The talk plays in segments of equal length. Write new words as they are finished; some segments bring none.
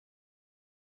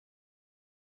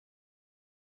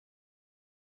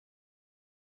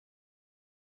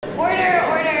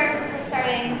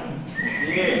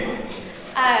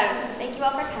Thank you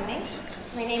all for coming.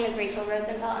 My name is Rachel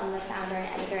Rosenfelt. I'm the founder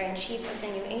and editor-in-chief of The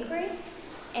New Inquiry.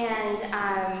 And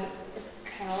this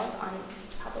panel is on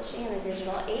publishing in the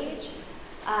digital age.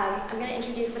 I'm going to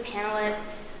introduce the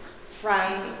panelists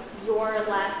from your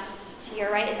left to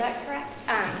your right. Is that correct?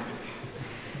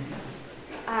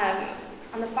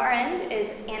 On the far end is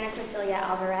Cecilia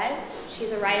Alvarez.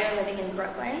 She's a writer living in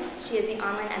Brooklyn. She is the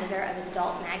online editor of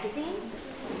Adult Magazine.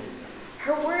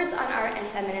 Her words on art and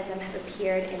feminism have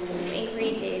appeared in The New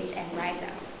Inquiry, Dazed, and Rise Up.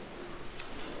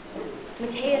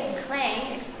 Matthias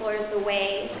Klang explores the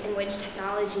ways in which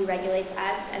technology regulates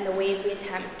us and the ways we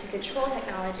attempt to control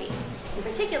technology. In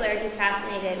particular, he's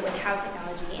fascinated with how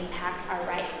technology impacts our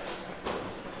rights.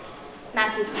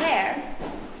 Clair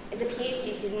is a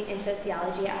PhD student in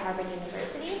sociology at Harvard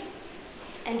University.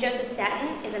 And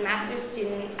Staten is a master's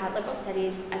student at liberal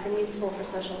studies at the New School for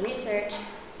Social Research,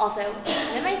 also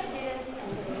one of my students.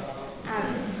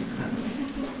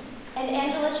 And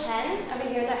Angela Chen, over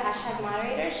here is our hashtag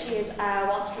moderator. She is a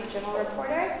Wall Street Journal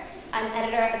reporter, an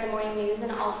editor at the Morning News,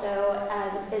 and also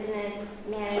the business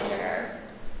manager,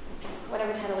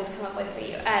 whatever title we've come up with for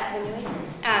you, at The New Inquiry.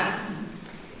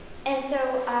 And so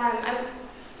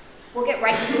we'll get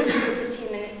right to it, so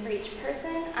 15 minutes for each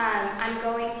person. I'm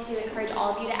going to encourage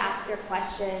all of you to ask your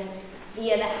questions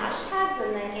via the hashtags,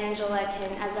 and then Angela can,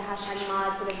 as the hashtag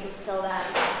mod, sort of distill them,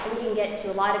 and we can get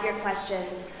to a lot of your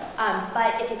questions.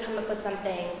 But if you come up with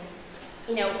something,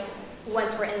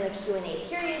 once we're in the Q&A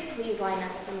period, please line up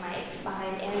at the mic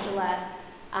behind Angela,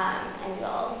 and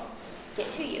we'll get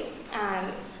to you.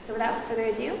 So without further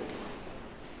ado,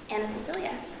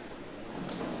 Cecilia.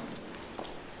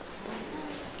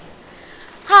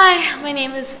 Hi, my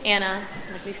name is Anna,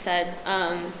 like we've said.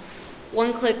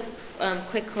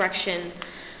 Quick correction.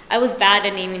 I was bad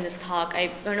at naming this talk. I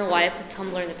don't know why I put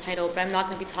Tumblr in the title, but I'm not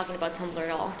going to be talking about Tumblr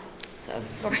at all. So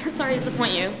sorry to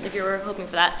disappoint you if you were hoping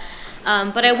for that.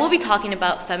 But I will be talking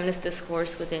about feminist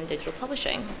discourse within digital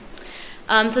publishing.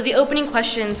 So the opening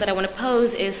questions that I want to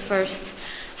pose is first,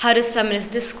 how does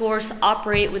feminist discourse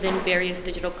operate within various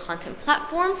digital content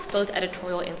platforms, both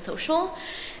editorial and social?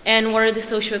 And what are the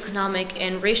socioeconomic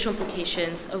and racial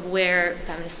implications of where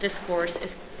feminist discourse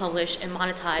is published and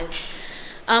monetized?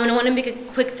 And I want to make a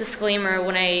quick disclaimer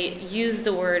when I use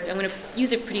the word, I'm going to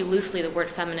use it pretty loosely, the word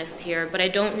feminist here, but I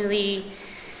don't really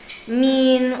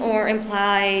mean or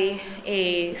imply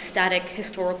a static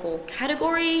historical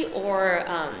category or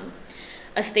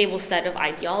a stable set of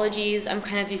ideologies. I'm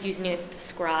kind of just using it to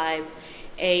describe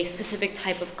a specific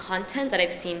type of content that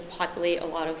I've seen populate a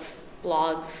lot of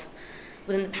blogs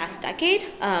within the past decade.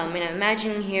 And I'm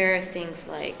imagining here things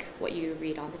like what you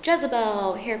read on the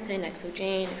Jezebel, Hairpin,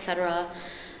 XOJane, etc.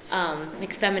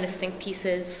 Like feminist think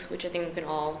pieces, which I think we can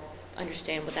all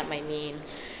understand what that might mean.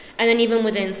 And then even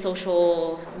within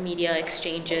social media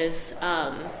exchanges,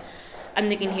 I'm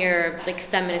thinking here like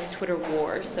feminist Twitter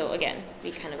wars. So again,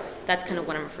 that's kind of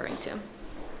what I'm referring to.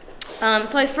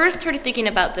 So I first started thinking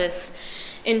about this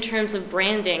in terms of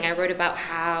branding. I wrote about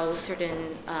how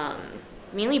certain,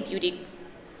 mainly beauty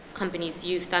companies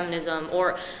use feminism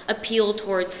or appeal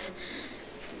towards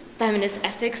feminist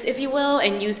ethics, if you will,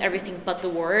 and use everything but the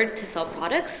word to sell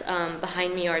products.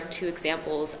 Behind me are two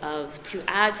examples of two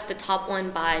ads. The top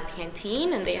one by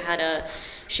Pantene, and they had a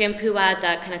shampoo ad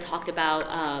that kind of talked about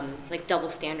like double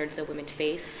standards that women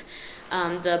face.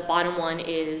 The bottom one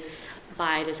is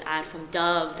by this ad from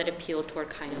Dove that appealed toward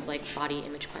kind of like body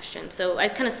image questions. So I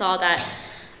kind of saw that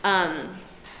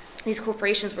these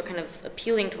corporations were kind of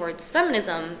appealing towards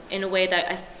feminism in a way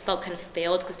that I felt kind of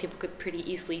failed because people could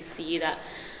pretty easily see that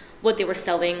what they were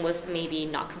selling was maybe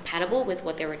not compatible with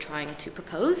what they were trying to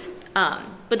propose.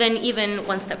 But then even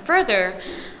one step further,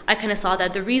 I kind of saw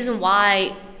that the reason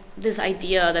why this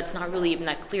idea that's not really even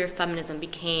that clear feminism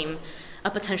became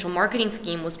a potential marketing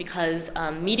scheme was because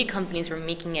media companies were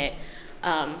making it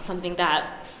something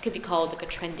that could be called like a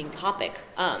trending topic.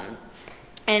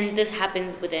 And this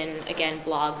happens within, again,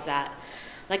 blogs that,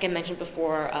 like I mentioned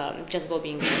before, Jezebel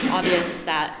being the most obvious,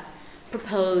 that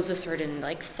propose a certain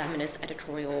like feminist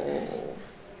editorial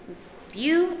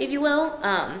view, if you will.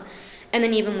 And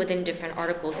then even within different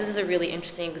articles. This is a really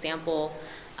interesting example.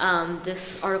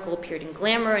 This article appeared in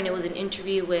Glamour, and it was an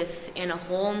interview with Anna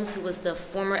Holmes, who was the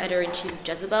former editor-in-chief of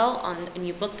Jezebel, on a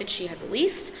new book that she had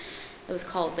released. It was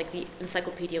called like the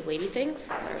Encyclopedia of Lady Things,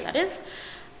 whatever that is.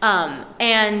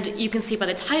 And you can see by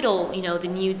the title, the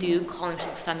new dude calling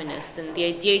himself a feminist. And the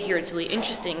idea here is really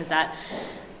interesting is that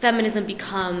feminism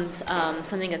becomes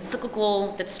something that's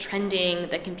cyclical, that's trending,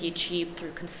 that can be achieved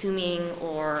through consuming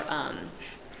or,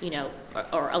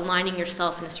 or aligning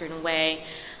yourself in a certain way.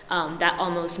 that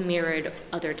almost mirrored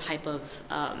other type of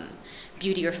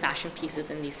beauty or fashion pieces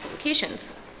in these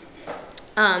publications.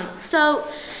 So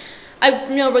I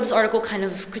wrote this article kind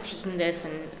of critiquing this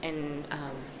and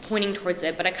pointing towards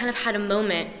it, but I kind of had a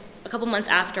moment a couple months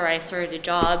after I started a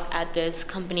job at this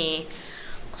company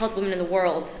called Women in the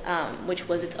World, which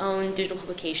was its own digital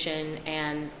publication,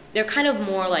 and they're kind of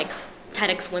more like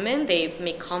TEDx Women. They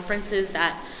make conferences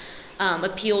that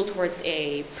appeal towards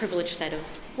a privileged set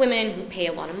of women who pay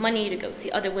a lot of money to go see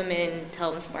other women,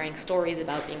 tell inspiring stories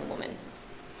about being a woman.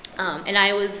 And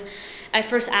I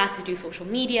first asked to do social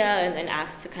media and then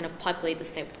asked to kind of populate the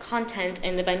site with content,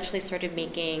 and eventually started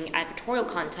making advertorial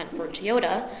content for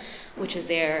Toyota, which is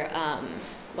their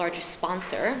largest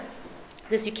sponsor.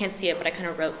 This, you can't see it, but I kind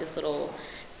of wrote this little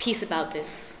piece about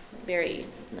this very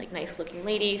nice looking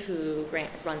lady who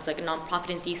runs like a nonprofit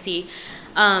in DC.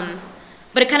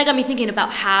 But it kind of got me thinking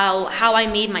about how I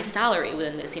made my salary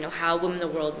within this, how Women in the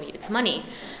World made its money.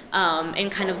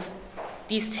 And kind of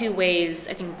these two ways,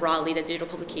 I think broadly, that digital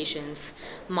publications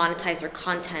monetize their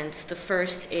content. The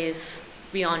first is,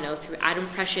 we all know, through ad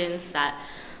impressions, that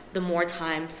the more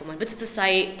time someone visits the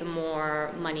site, the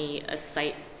more money a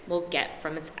site will get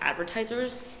from its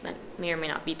advertisers. That may or may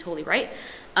not be totally right.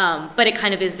 But it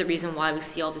kind of is the reason why we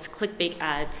see all these clickbait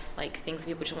ads, like things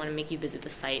people just want to make you visit the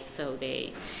site so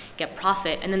they get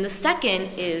profit. And then the second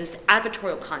is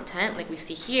advertorial content, like we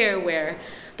see here, where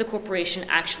the corporation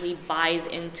actually buys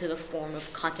into the form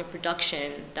of content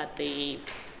production that the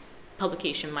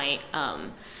publication might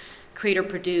create or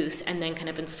produce, and then kind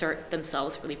of insert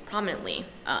themselves really prominently.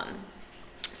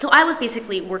 So I was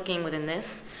basically working within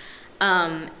this.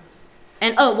 And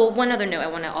one other note I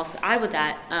want to also add with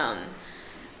that,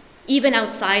 even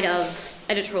outside of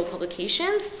editorial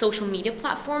publications, social media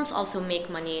platforms also make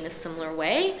money in a similar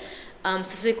way.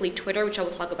 Specifically Twitter, which I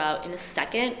will talk about in a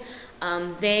second.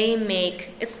 They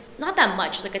make, it's not that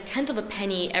much, it's like 1/10 of a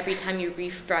penny every time you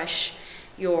refresh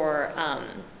your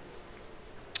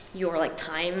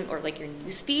time or your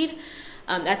news feed.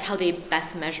 That's how they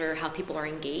best measure how people are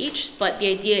engaged. But the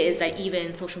idea is that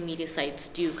even social media sites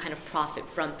do kind of profit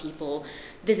from people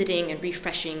visiting and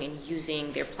refreshing and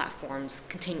using their platforms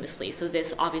continuously. So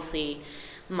this obviously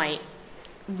might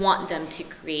want them to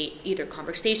create either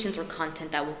conversations or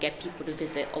content that will get people to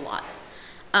visit a lot.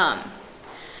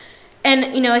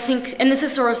 And I think, and this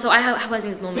is sort of, so I was in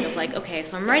this moment of okay,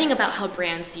 so I'm writing about how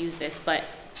brands use this, but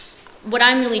what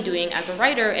I'm really doing as a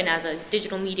writer and as a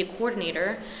digital media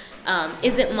coordinator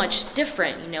isn't much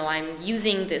different. I'm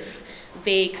using this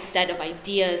vague set of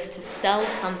ideas to sell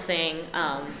something.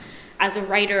 As a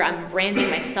writer, I'm branding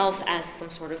myself as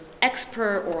some sort of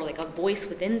expert or a voice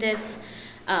within this.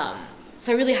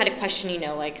 So I really had to question,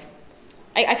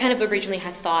 I kind of originally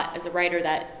had thought as a writer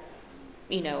that,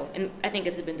 and I think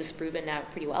this has been disproven now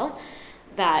pretty well,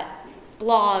 that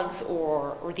blogs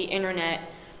or the internet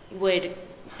would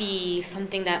be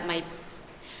something that might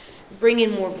bring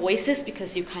in more voices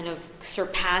because you kind of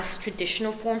surpass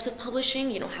traditional forms of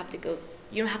publishing. You don't have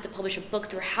to publish a book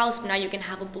through a house, but now you can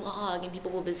have a blog and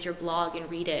people will visit your blog and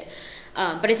read it.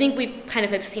 But I think we've kind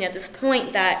of have seen at this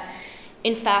point that,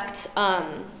 in fact,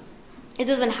 it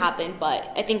doesn't happen,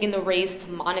 but I think in the race to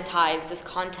monetize this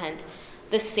content,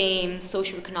 the same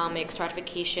socioeconomic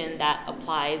stratification that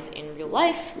applies in real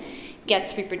life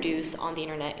gets reproduced on the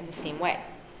internet in the same way.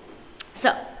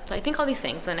 So I think all these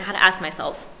things, and I had to ask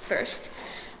myself first,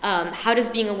 how does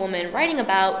being a woman writing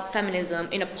about feminism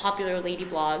in a popular lady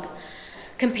blog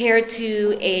compared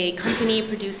to a company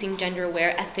producing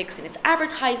gender-aware ethics in its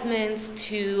advertisements,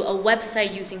 to a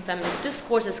website using feminist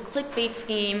discourse as clickbait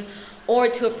scheme, or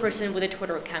to a person with a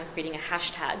Twitter account creating a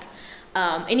hashtag?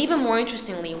 And even more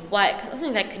interestingly,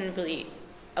 something that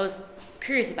I was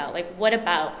curious about, what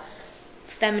about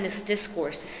feminist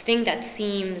discourse, this thing that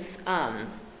seems,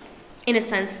 in a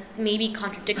sense, maybe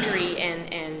contradictory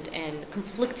and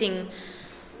conflicting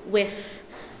with,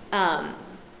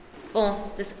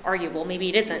 this arguable, maybe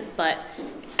it isn't, but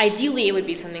ideally it would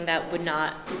be something that would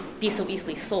not be so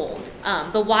easily sold.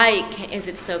 But why is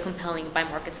it so compelling by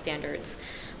market standards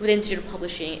within digital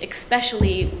publishing,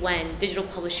 especially when digital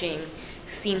publishing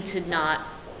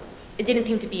didn't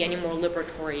seem to be any more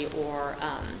liberatory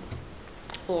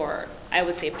or I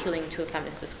would say appealing to a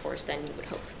feminist discourse than you would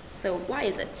hope. So why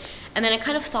is it? And then I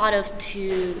kind of thought of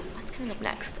what's coming up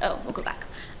next? Oh, we'll go back.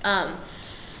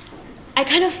 I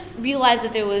kind of realized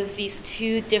that there was these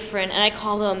two different, and I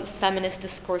call them feminist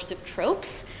discursive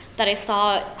tropes, that I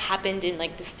saw happened in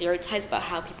the stereotypes about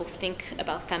how people think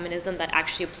about feminism that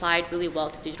actually applied really well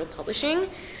to digital publishing.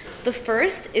 The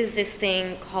first is this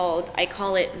thing I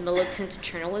call it militant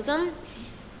journalism,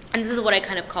 And this is what I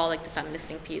kind of call like the feminist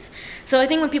think piece. So I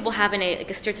think when people have like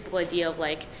a stereotypical idea of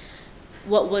like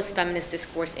what was feminist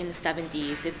discourse in the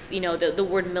 70s, it's, you know, the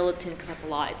word militant comes up a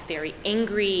lot. It's very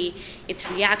angry, it's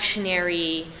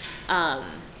reactionary,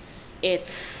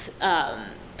 it's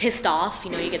pissed off,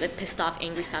 you know, you get the pissed off,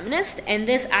 angry feminist. And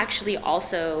this actually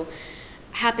also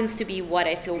happens to be what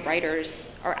I feel writers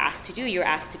are asked to do. You're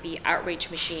asked to be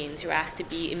outrage machines. You're asked to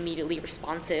be immediately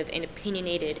responsive and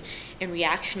opinionated and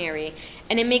reactionary.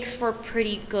 And it makes for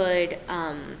pretty good,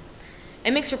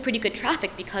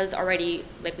 traffic because already,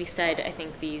 like we said, I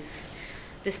think this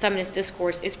feminist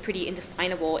discourse is pretty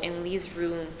indefinable and leaves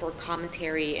room for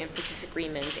commentary and for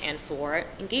disagreement and for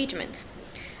engagement.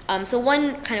 So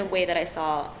one kind of way that I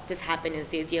saw this happen is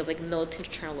the idea of like militant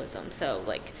journalism. So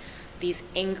like these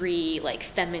angry, like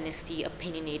feministy,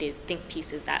 opinionated think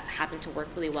pieces that happen to work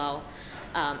really well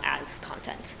as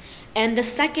content. And the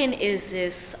second is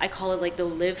this, I call it like the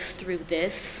live through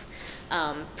this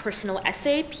personal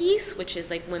essay piece, which is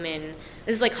like women,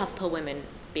 this is like HuffPo women,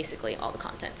 basically all the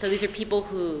content. So these are people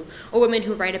or women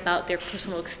who write about their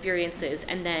personal experiences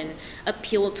and then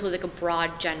appeal to like a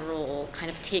broad general kind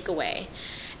of takeaway.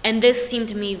 And this seemed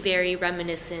to me very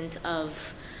reminiscent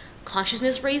of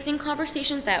consciousness-raising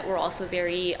conversations that were also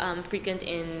very frequent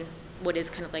in what is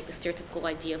kind of like the stereotypical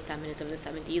idea of feminism in the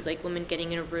 70s, like women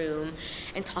getting in a room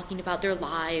and talking about their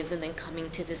lives and then coming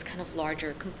to this kind of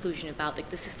larger conclusion about like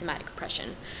the systematic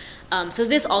oppression. So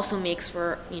this also makes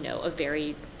for, you know, a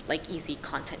very like easy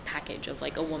content package of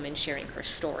like a woman sharing her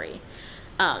story.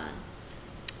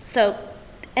 So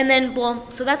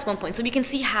that's one point. So we can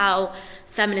see how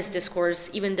feminist discourse,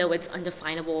 even though it's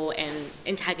undefinable and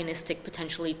antagonistic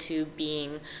potentially to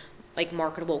being like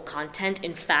marketable content,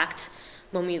 in fact,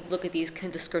 when we look at these kind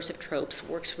of discursive tropes,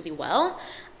 works really well.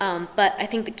 But I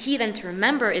think the key then to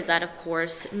remember is that, of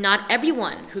course, not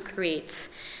everyone who creates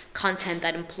content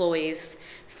that employs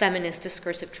feminist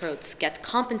discursive tropes gets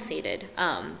compensated.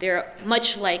 They're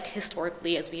much like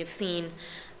historically, as we have seen,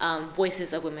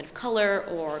 voices of women of color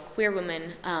or queer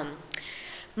women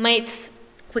might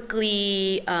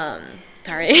quickly,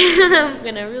 sorry, I'm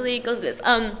gonna really go through this.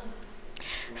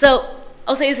 So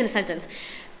I'll say this in a sentence.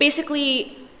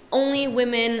 Basically, only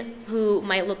women who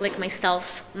might look like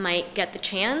myself might get the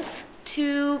chance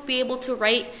to be able to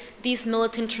write these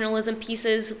militant journalism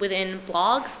pieces within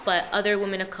blogs, but other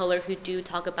women of color who do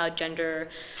talk about gender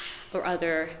or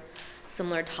other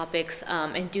similar topics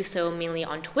and do so mainly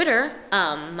on Twitter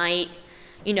might,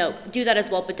 you know, do that as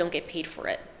well, but don't get paid for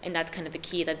it. And that's kind of the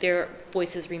key, that their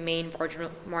voices remain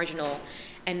marginal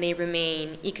and they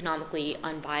remain economically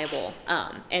unviable.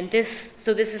 And this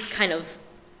is kind of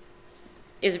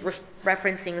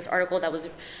referencing this article that was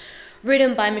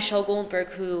written by Michelle Goldberg,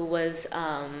 who was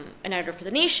an editor for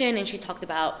The Nation, and she talked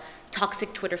about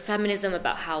toxic Twitter feminism,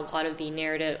 about how a lot of the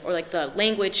narrative, or like the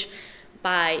language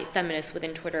by feminists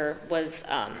within Twitter was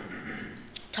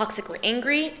toxic or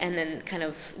angry, and then kind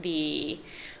of the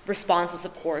response was,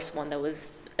 of course, one that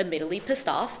was admittedly pissed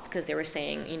off, because they were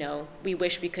saying, you know, we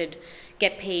wish we could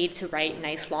get paid to write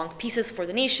nice long pieces for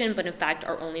The Nation, but in fact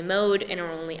our only mode and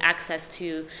our only access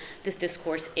to this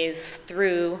discourse is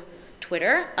through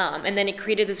Twitter. And then it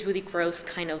created this really gross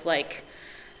kind of like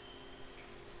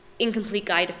incomplete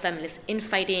guide to feminist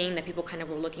infighting, that people kind of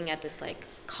were looking at this like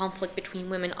conflict between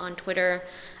women on Twitter.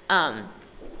 And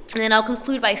then I'll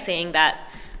conclude by saying that,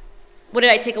 what did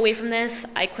I take away from this?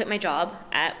 I quit my job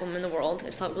at Women in the World.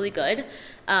 It felt really good.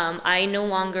 I no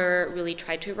longer really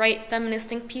tried to write feminist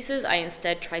think pieces. I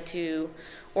instead tried to,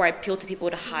 or I appealed to people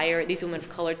to hire these women of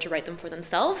color to write them for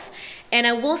themselves. And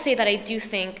I will say that I do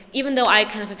think, even though I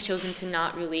kind of have chosen to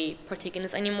not really partake in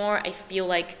this anymore, I feel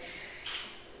like,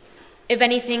 if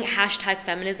anything,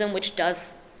 #feminism, which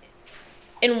does,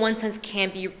 in one sense, can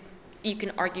be, you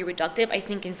can argue, reductive, I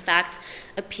think in fact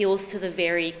appeals to the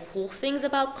very cool things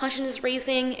about consciousness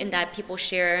raising, in that people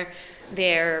share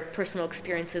their personal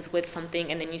experiences with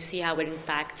something, and then you see how it in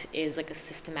fact is like a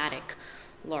systematic,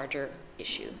 larger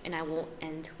issue. And I will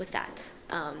end with that.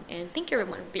 And thank you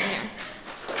everyone for being here.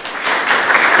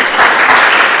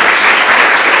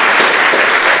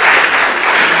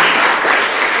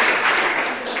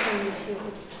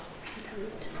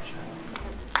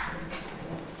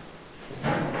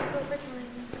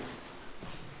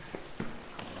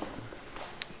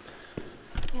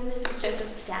 And this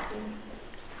is Staten.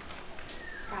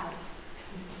 Proud.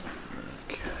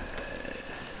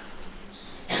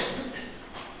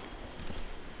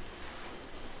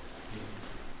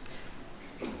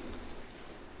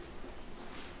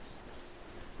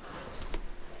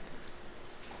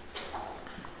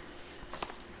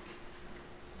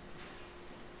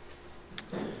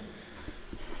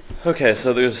 Okay,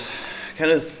 so there's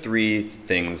kind of three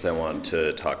things I want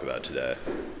to talk about today.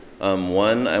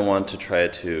 One, I want to try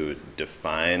to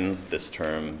define this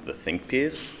term, the think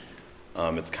piece.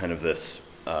 It's kind of this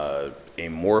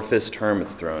amorphous term.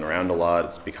 It's thrown around a lot.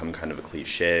 It's become kind of a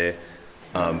cliche.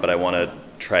 But I want to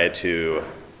try to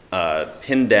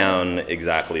pin down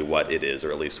exactly what it is,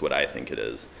 or at least what I think it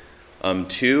is.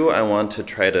 Two, I want to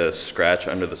try to scratch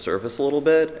under the surface a little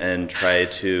bit and try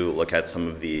to look at some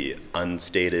of the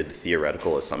unstated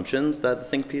theoretical assumptions that the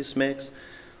think piece makes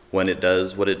when it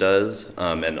does what it does,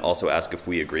 and also ask if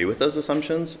we agree with those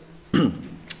assumptions.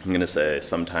 I'm going to say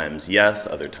sometimes yes,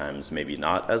 other times maybe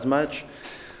not as much.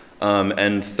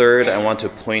 And third, I want to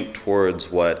point towards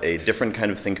what a different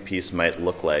kind of think piece might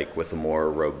look like with a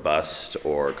more robust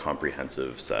or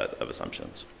comprehensive set of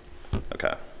assumptions.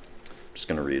 Okay. I'm just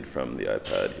going to read from the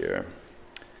iPad here.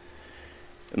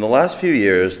 In the last few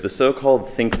years, the so-called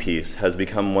think piece has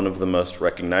become one of the most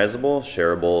recognizable,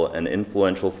 shareable, and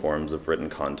influential forms of written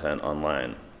content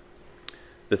online.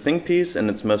 The think piece in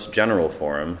its most general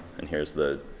form, and here's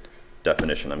the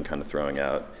definition I'm kind of throwing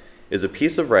out, is a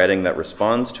piece of writing that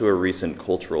responds to a recent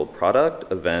cultural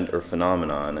product, event, or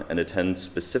phenomenon and attends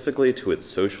specifically to its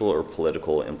social or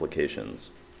political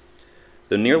implications.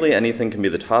 Though nearly anything can be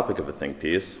the topic of a think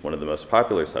piece, one of the most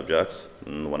popular subjects,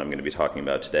 and the one I'm going to be talking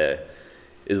about today,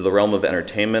 is the realm of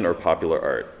entertainment or popular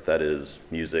art, that is,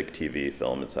 music, TV,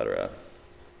 film, etc.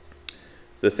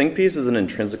 The think piece is an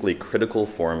intrinsically critical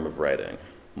form of writing.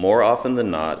 More often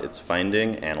than not, it's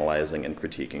finding, analyzing, and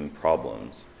critiquing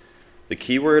problems. The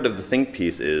key word of the think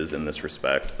piece is, in this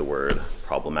respect, the word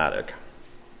problematic.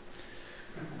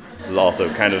 This has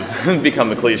also kind of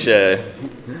become a cliche.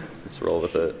 Let's roll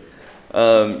with it.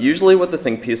 Usually what the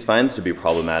think piece finds to be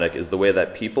problematic is the way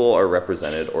that people are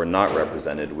represented or not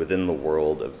represented within the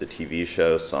world of the TV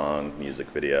show, song, music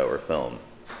video, or film.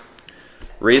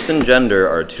 Race and gender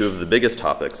are two of the biggest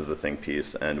topics of the think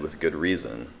piece, and with good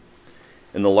reason.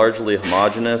 In the largely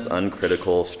homogeneous,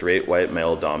 uncritical, straight white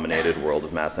male-dominated world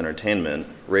of mass entertainment,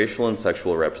 racial and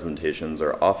sexual representations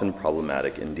are often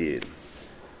problematic indeed.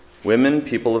 Women,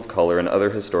 people of color, and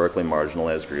other historically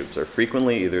marginalized groups are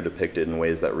frequently either depicted in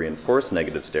ways that reinforce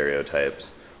negative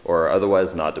stereotypes or are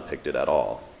otherwise not depicted at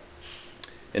all.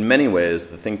 In many ways,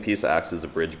 the think piece acts as a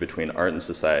bridge between art and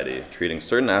society, treating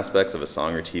certain aspects of a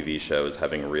song or TV show as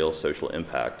having real social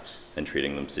impact and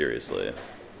treating them seriously.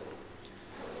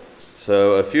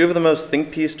 So a few of the most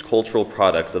think-pieced cultural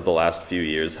products of the last few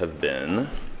years have been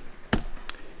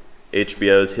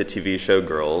HBO's hit TV show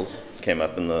Grrrl, came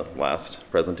up in the last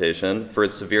presentation, for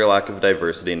its severe lack of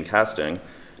diversity in casting,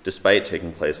 despite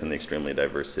taking place in the extremely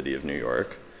diverse city of New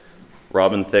York.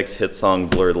 Robin Thicke's hit song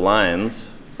Blurred Lines,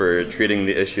 for treating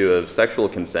the issue of sexual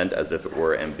consent as if it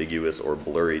were ambiguous or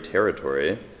blurry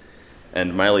territory.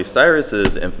 And Miley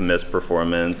Cyrus's infamous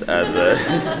performance at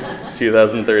the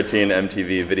 2013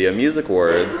 MTV Video Music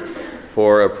Awards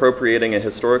for appropriating a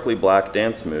historically black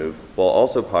dance move while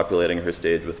also populating her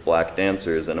stage with black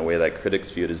dancers in a way that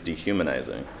critics viewed as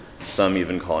dehumanizing, some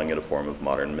even calling it a form of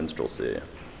modern minstrelsy.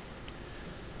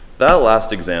 That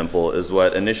last example is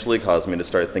what initially caused me to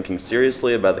start thinking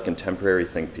seriously about the contemporary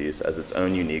think piece as its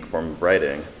own unique form of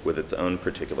writing with its own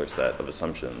particular set of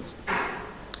assumptions.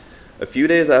 A few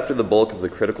days after the bulk of the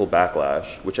critical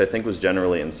backlash, which I think was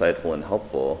generally insightful and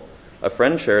helpful, a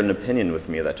friend shared an opinion with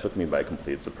me that took me by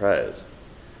complete surprise.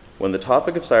 When the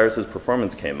topic of Cyrus's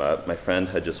performance came up, my friend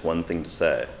had just one thing to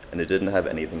say, and it didn't have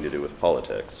anything to do with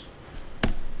politics.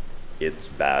 It's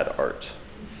bad art.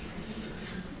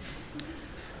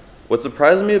 What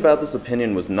surprised me about this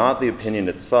opinion was not the opinion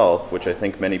itself, which I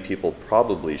think many people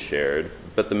probably shared,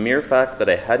 but the mere fact that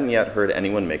I hadn't yet heard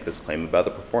anyone make this claim about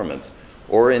the performance,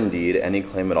 or indeed any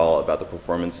claim at all about the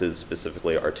performance's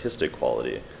specifically artistic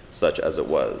quality, such as it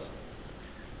was.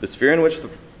 The sphere in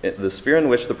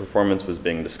which the performance was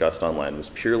being discussed online was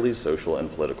purely social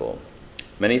and political.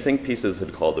 Many think pieces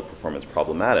had called the performance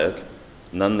problematic.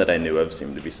 None that I knew of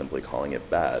seemed to be simply calling it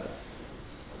bad.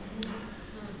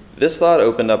 This thought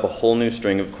opened up a whole new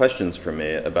string of questions for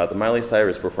me about the Miley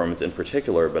Cyrus performance in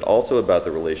particular, but also about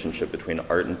the relationship between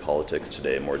art and politics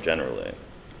today more generally.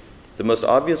 The most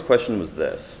obvious question was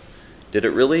this: did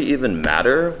it really even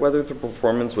matter whether the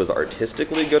performance was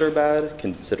artistically good or bad,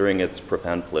 considering its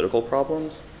profound political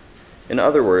problems? In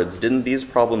other words, didn't these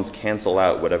problems cancel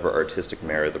out whatever artistic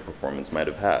merit the performance might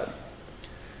have had?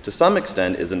 To some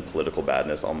extent, isn't political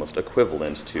badness almost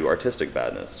equivalent to artistic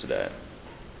badness today?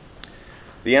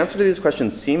 The answer to these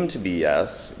questions seemed to be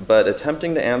yes, but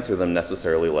attempting to answer them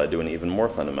necessarily led to an even more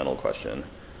fundamental question.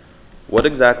 What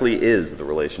exactly is the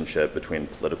relationship between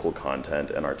political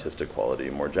content and artistic quality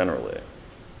more generally?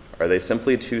 Are they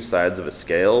simply two sides of a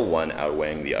scale, one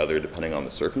outweighing the other depending on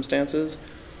the circumstances?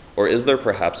 Or is there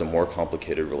perhaps a more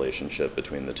complicated relationship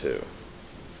between the two?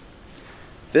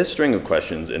 This string of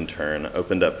questions, in turn,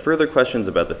 opened up further questions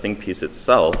about the think piece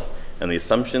itself and the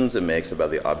assumptions it makes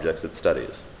about the objects it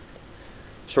studies.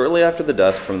 Shortly after the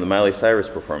dust from the Miley Cyrus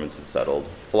performance had settled,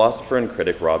 philosopher and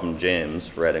critic Robin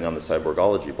James, writing on the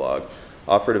Cyborgology blog,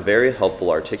 offered a very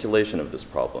helpful articulation of this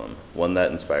problem, one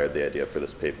that inspired the idea for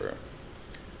this paper.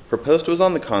 Her post was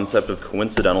on the concept of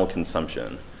coincidental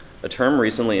consumption, a term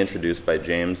recently introduced by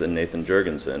James and Nathan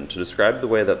Jurgensen to describe the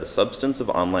way that the substance of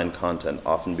online content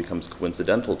often becomes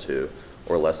coincidental to,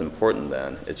 or less important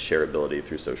than, its shareability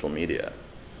through social media.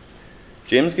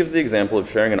 James gives the example of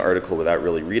sharing an article without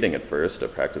really reading it first, a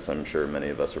practice I'm sure many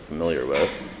of us are familiar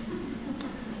with,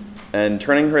 and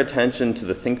turning her attention to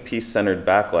the think piece-centered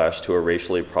backlash to a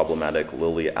racially problematic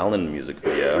Lily Allen music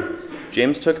video.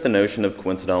 James took the notion of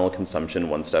coincidental consumption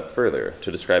one step further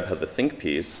to describe how the think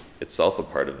piece, itself a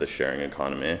part of the sharing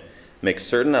economy, makes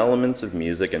certain elements of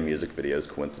music and music videos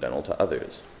coincidental to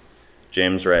others.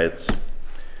 James writes,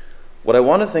 "What I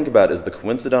want to think about is the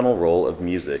coincidental role of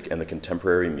music in the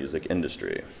contemporary music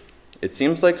industry. It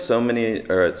seems like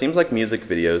music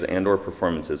videos and/or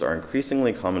performances are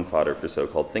increasingly common fodder for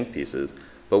so-called think pieces,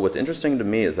 but what's interesting to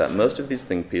me is that most of these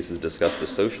think pieces discuss the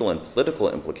social and political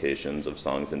implications of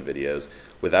songs and videos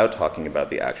without talking about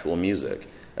the actual music,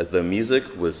 as though music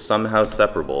was somehow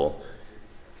separable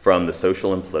from the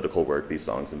social and political work these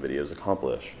songs and videos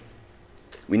accomplish.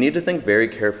 We need to think very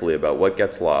carefully about what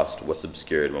gets lost, what's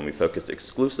obscured when we focus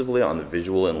exclusively on the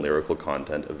visual and lyrical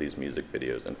content of these music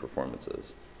videos and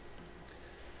performances."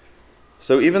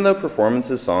 So even though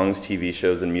performances, songs, TV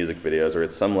shows, and music videos are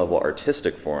at some level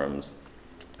artistic forms,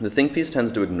 the think piece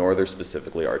tends to ignore their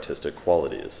specifically artistic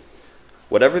qualities.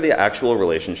 Whatever the actual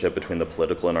relationship between the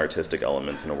political and artistic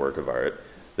elements in a work of art,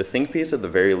 the think piece at the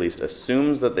very least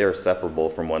assumes that they are separable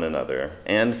from one another,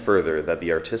 and further, that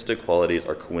the artistic qualities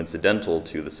are coincidental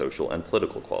to the social and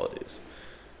political qualities.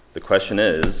 The question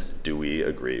is, do we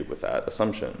agree with that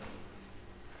assumption?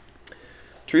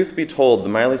 Truth be told, the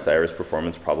Miley Cyrus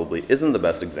performance probably isn't the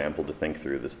best example to think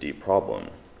through this deep problem.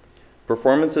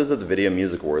 Performances at the Video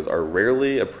Music Awards are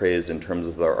rarely appraised in terms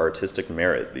of their artistic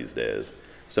merit these days,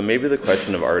 so maybe the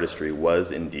question of artistry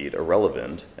was indeed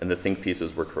irrelevant, and the think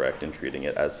pieces were correct in treating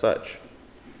it as such.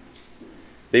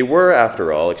 They were,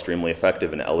 after all, extremely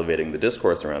effective in elevating the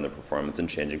discourse around the performance and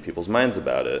changing people's minds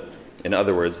about it. In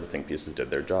other words, the think pieces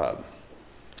did their job.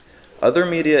 Other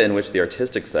media in which the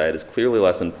artistic side is clearly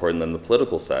less important than the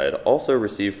political side also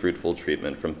receive fruitful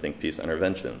treatment from think piece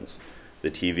interventions. The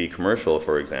TV commercial,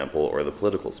 for example, or the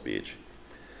political speech.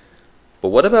 But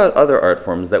what about other art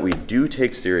forms that we do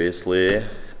take seriously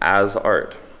as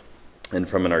art, and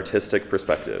from an artistic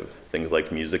perspective? Things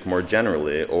like music more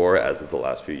generally, or, as of the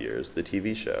last few years, the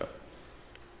TV show.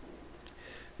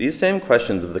 These same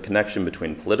questions of the connection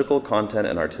between political content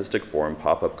and artistic form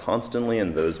pop up constantly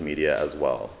in those media as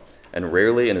well, and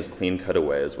rarely in as clean-cut a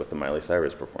way as with the Miley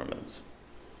Cyrus performance.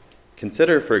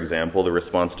 Consider, for example, the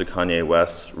response to Kanye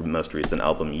West's most recent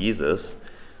album, Yeezus,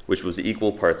 which was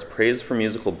equal parts praise for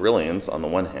musical brilliance on the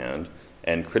one hand,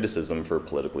 and criticism for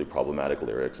politically problematic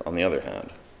lyrics on the other hand.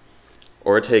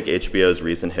 Or take HBO's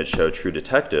recent hit show, True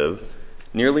Detective,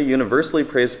 nearly universally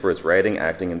praised for its writing,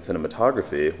 acting, and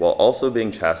cinematography, while also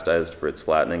being chastised for its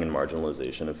flattening and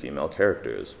marginalization of female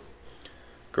characters.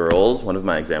 Grrrl, one of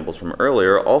my examples from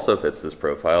earlier, also fits this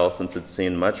profile since it's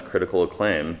seen much critical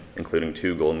acclaim, including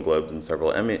 2 Golden Globes and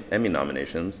several Emmy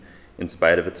nominations, in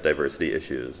spite of its diversity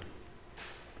issues.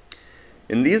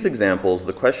 In these examples,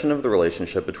 the question of the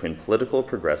relationship between political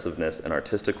progressiveness and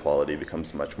artistic quality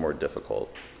becomes much more difficult.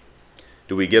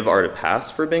 Do we give art a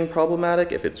pass for being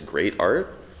problematic if it's great art?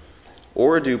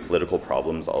 Or do political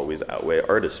problems always outweigh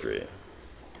artistry?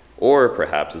 Or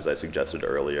perhaps, as I suggested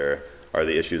earlier, are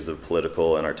the issues of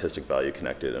political and artistic value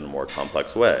connected in a more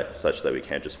complex way, such that we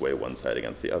can't just weigh one side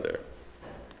against the other?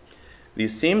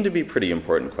 These seem to be pretty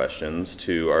important questions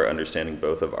to our understanding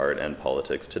both of art and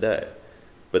politics today.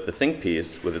 But the think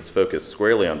piece, with its focus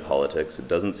squarely on politics,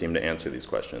 doesn't seem to answer these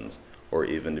questions, or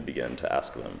even to begin to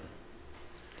ask them.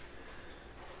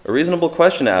 A reasonable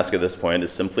question to ask at this point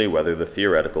is simply whether the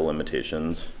theoretical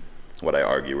limitations, what I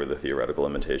argue were the theoretical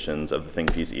limitations of the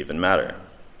think piece, even matter.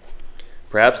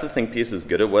 Perhaps the think piece is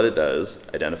good at what it does,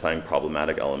 identifying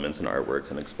problematic elements in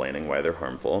artworks and explaining why they're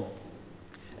harmful,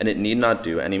 and it need not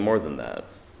do any more than that.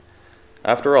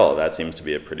 After all, that seems to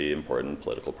be a pretty important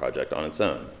political project on its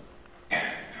own.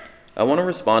 I want to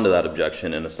respond to that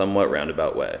objection in a somewhat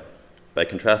roundabout way, by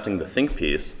contrasting the think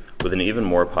piece with an even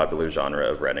more popular genre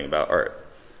of writing about art,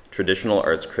 traditional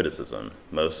arts criticism,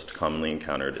 most commonly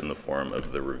encountered in the form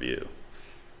of the review.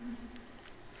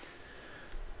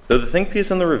 Though the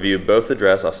Thinkpiece and the review both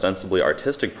address ostensibly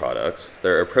artistic products,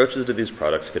 their approaches to these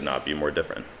products could not be more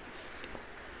different.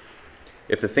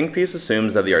 If the Thinkpiece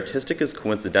assumes that the artistic is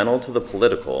coincidental to the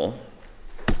political,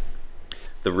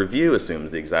 the review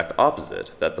assumes the exact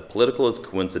opposite, that the political is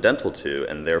coincidental to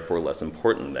and therefore less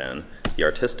important than the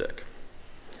artistic.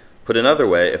 Put another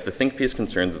way, if the Thinkpiece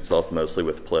concerns itself mostly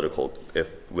with the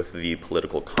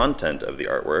political content of the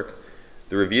artwork,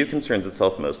 the review concerns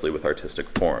itself mostly with artistic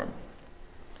form.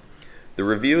 The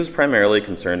review is primarily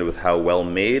concerned with how well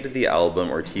made the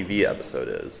album or TV episode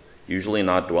is, usually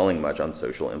not dwelling much on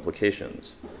social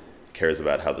implications. It cares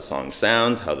about how the song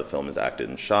sounds, how the film is acted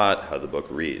and shot, how the book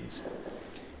reads.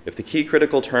 If the key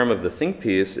critical term of the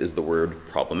Thinkpiece is the word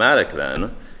problematic,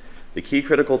 then, the key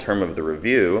critical term of the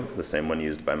review, the same one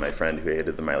used by my friend who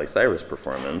hated the Miley Cyrus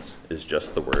performance, is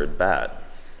just the word bad.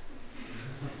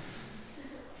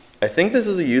 I think this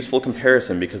is a useful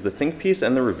comparison because the Thinkpiece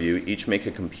and the review each make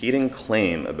a competing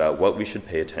claim about what we should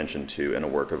pay attention to in a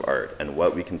work of art and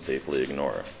what we can safely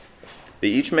ignore. They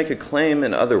each make a claim,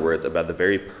 in other words, about the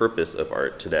very purpose of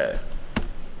art today.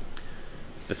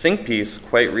 The Thinkpiece,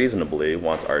 quite reasonably,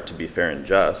 wants art to be fair and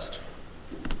just.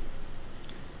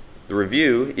 The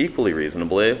review, equally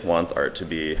reasonably, wants art to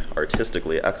be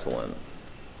artistically excellent.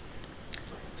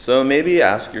 So maybe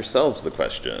ask yourselves the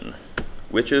question,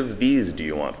 which of these do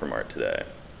you want from art today?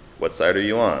 What side are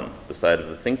you on, the side of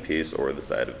the Thinkpiece or the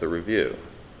side of the review?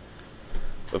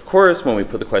 Of course, when we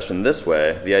put the question this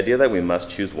way, the idea that we must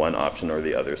choose one option or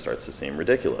the other starts to seem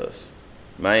ridiculous.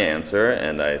 My answer,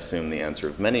 and I assume the answer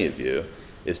of many of you,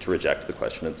 is to reject the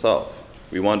question itself.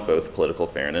 We want both political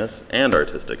fairness and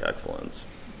artistic excellence.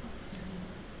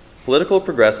 Political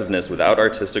progressiveness without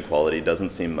artistic quality doesn't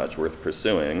seem much worth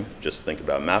pursuing. Just think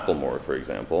about Macklemore, for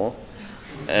example.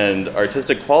 And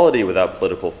artistic quality without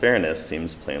political fairness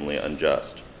seems plainly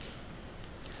unjust.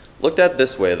 Looked at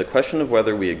this way, the question of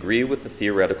whether we agree with the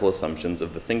theoretical assumptions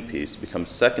of the Thinkpiece becomes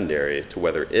secondary to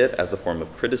whether it, as a form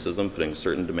of criticism putting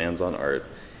certain demands on art,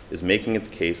 is making its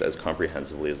case as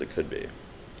comprehensively as it could be.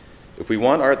 If we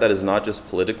want art that is not just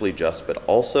politically just but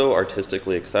also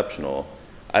artistically exceptional,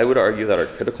 I would argue that our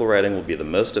critical writing will be the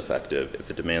most effective if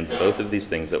it demands both of these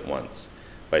things at once,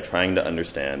 by trying to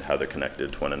understand how they're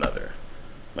connected to one another.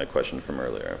 My question from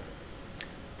earlier.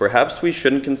 Perhaps we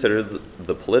shouldn't consider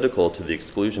the political to the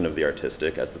exclusion of the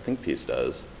artistic, as the Thinkpiece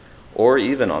does, or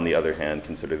even, on the other hand,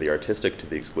 consider the artistic to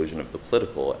the exclusion of the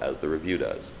political, as the review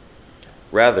does.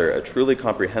 Rather, a truly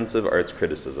comprehensive arts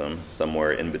criticism,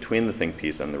 somewhere in between the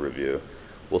Thinkpiece and the review,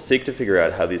 will seek to figure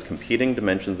out how these competing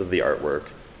dimensions of the artwork,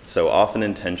 so often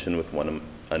in tension with one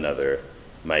another,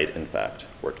 might in fact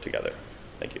work together.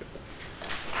 Thank you.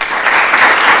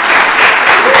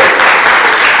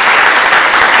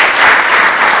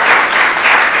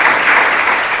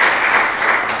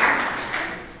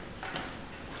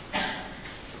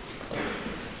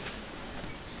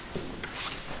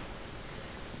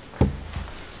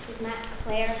 This is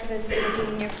Clair, for those of you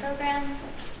looking in your program.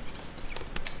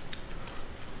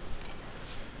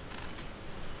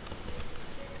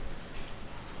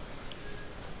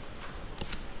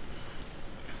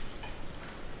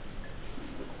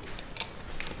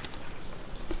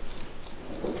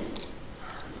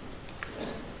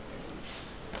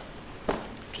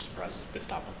 This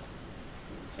top one.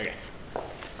 Okay.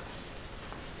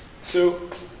 So,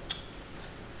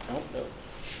 oh no.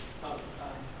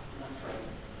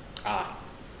 Ah.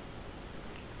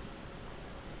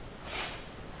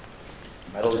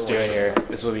 I'll just do it here.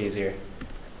 This will be easier.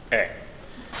 All right.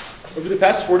 Over the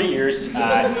past 40 years,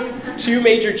 two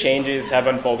major changes have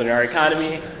unfolded in our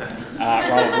economy.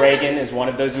 Ronald Reagan is one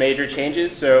of those major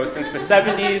changes. So since the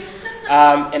 70s,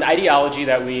 an ideology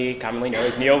that we commonly know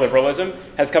as neoliberalism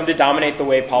has come to dominate the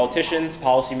way politicians,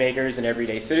 policymakers, and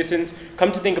everyday citizens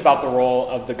come to think about the role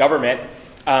of the government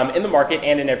in the market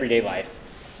and in everyday life.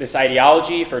 This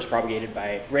ideology, first propagated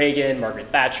by Reagan, Margaret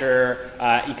Thatcher,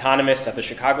 economists at the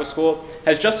Chicago School,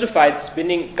 has justified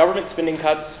government spending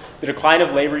cuts, the decline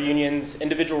of labor unions,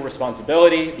 individual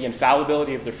responsibility, the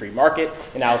infallibility of the free market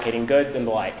in allocating goods, and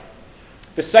the like.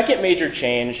 The second major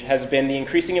change has been the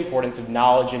increasing importance of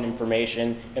knowledge and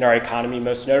information in our economy,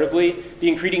 most notably the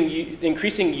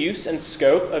increasing use and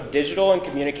scope of digital and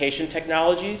communication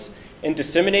technologies in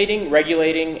disseminating,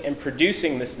 regulating, and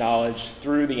producing this knowledge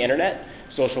through the internet,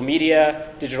 social media,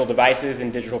 digital devices,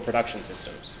 and digital production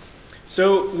systems.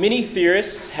 So many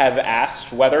theorists have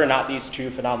asked whether or not these two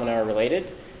phenomena are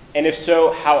related, and if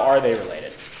so, how are they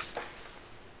related?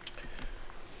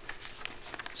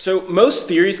 So most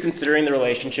theories considering the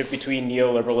relationship between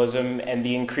neoliberalism and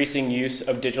the increasing use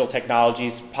of digital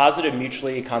technologies posit a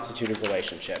mutually constitutive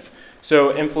relationship.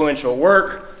 So influential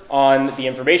work on the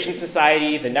information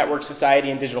society, the network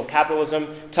society, and digital capitalism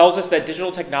tells us that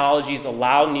digital technologies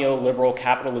allow neoliberal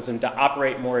capitalism to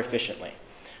operate more efficiently.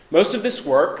 Most of this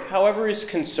work, however, is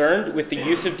concerned with the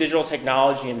use of digital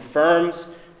technology in firms,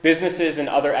 businesses, and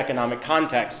other economic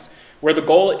contexts, where the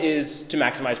goal is to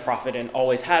maximize profit and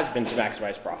always has been to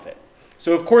maximize profit.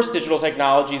 So of course digital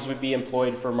technologies would be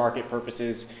employed for market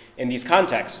purposes in these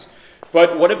contexts.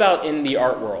 But what about in the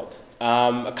art world?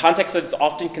 A context that's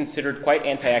often considered quite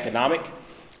anti-economic.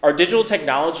 Are digital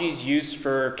technologies used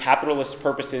for capitalist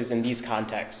purposes in these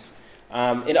contexts?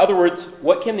 In other words,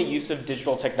 what can the use of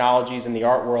digital technologies in the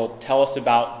art world tell us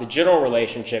about the general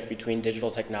relationship between digital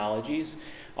technologies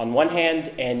on one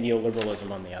hand and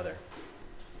neoliberalism on the other?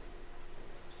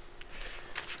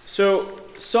 So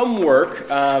some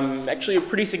work, actually a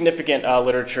pretty significant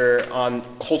literature on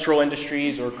cultural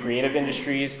industries or creative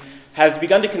industries, has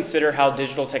begun to consider how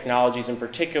digital technologies in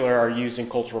particular are used in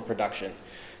cultural production.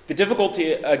 The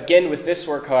difficulty, again, with this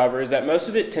work, however, is that most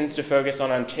of it tends to focus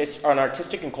on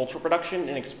artistic and cultural production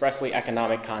in expressly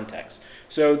economic contexts.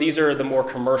 So these are the more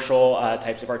commercial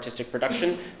types of artistic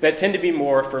production that tend to be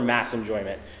more for mass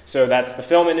enjoyment. So that's the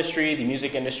film industry, the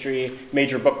music industry,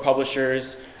 major book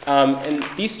publishers, and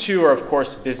these two are, of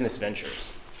course, business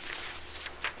ventures.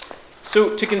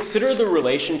 So to consider the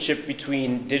relationship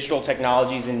between digital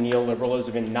technologies and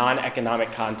neoliberalism in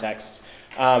non-economic contexts,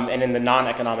 and in the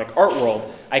non-economic art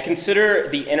world, I consider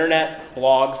the internet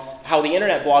blogs, how the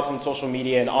internet blogs and social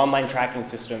media and online tracking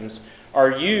systems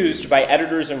are used by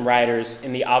editors and writers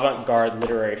in the avant-garde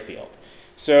literary field.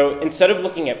 So instead of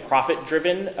looking at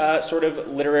profit-driven sort of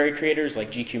literary creators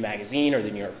like GQ magazine or the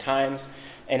New York Times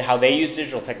and how they use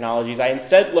digital technologies, I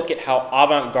instead look at how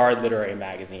avant-garde literary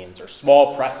magazines or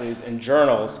small presses and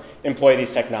journals employ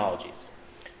these technologies.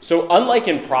 So unlike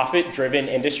in profit-driven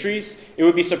industries, it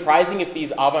would be surprising if these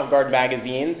avant-garde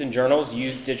magazines and journals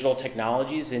use digital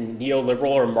technologies in neoliberal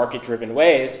or market-driven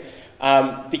ways,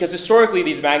 because historically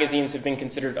these magazines have been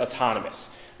considered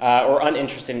autonomous or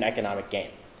uninterested in economic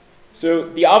gain. So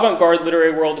the avant-garde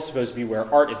literary world is supposed to be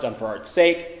where art is done for art's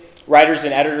sake. Writers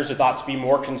and editors are thought to be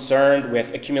more concerned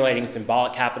with accumulating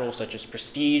symbolic capital such as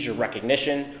prestige or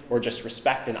recognition or just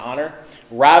respect and honor,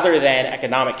 rather than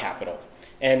economic capital.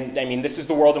 And I mean, this is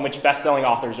the world in which best-selling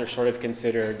authors are sort of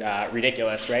considered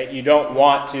ridiculous, right? You don't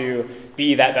want to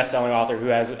be that best-selling author who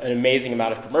has an amazing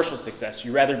amount of commercial success.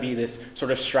 You'd rather be this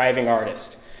sort of striving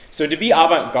artist. So to be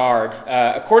avant-garde,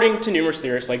 according to numerous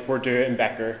theorists like Bourdieu and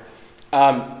Becker,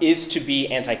 is to be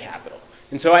anti-capital.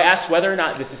 And so I asked whether or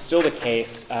not this is still the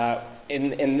case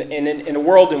in a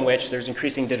world in which there's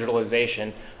increasing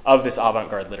digitalization of this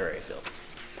avant-garde literary field.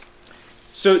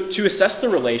 So to assess the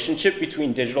relationship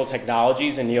between digital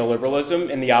technologies and neoliberalism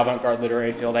in the avant-garde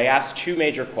literary field, I asked two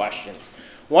major questions.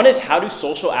 One is, how do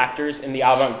social actors in the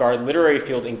avant-garde literary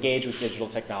field engage with digital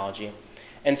technology?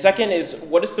 And second is,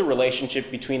 what is the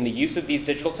relationship between the use of these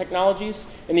digital technologies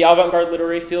in the avant-garde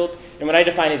literary field and what I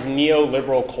define as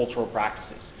neoliberal cultural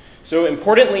practices? So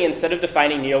importantly, instead of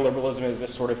defining neoliberalism as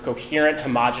this sort of coherent,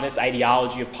 homogenous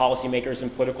ideology of policymakers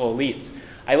and political elites,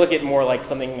 I look at more like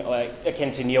something like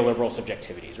akin to neoliberal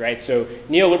subjectivities, right? So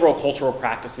neoliberal cultural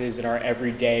practices in our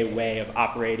everyday way of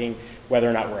operating, whether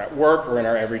or not we're at work or in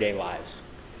our everyday lives.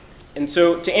 And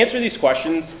so to answer these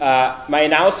questions, my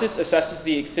analysis assesses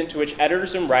the extent to which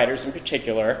editors and writers in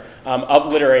particular of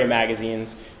literary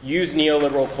magazines use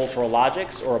neoliberal cultural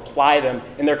logics or apply them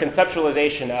in their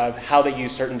conceptualization of how they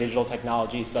use certain digital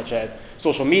technologies such as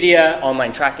social media,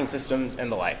 online tracking systems,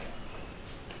 and the like.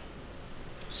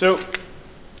 So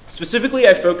specifically,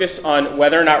 I focus on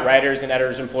whether or not writers and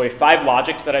editors employ 5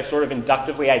 logics that I've sort of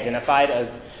inductively identified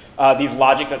as these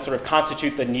logics that sort of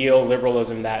constitute the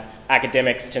neoliberalism that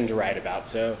academics tend to write about.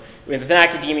 So within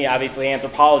academia, obviously,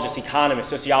 anthropologists, economists,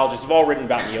 sociologists have all written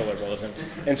about neoliberalism.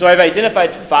 And so I've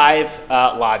identified 5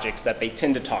 logics that they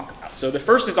tend to talk about. So the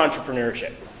first is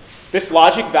entrepreneurship. This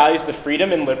logic values the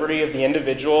freedom and liberty of the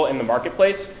individual in the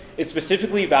marketplace. It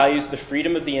specifically values the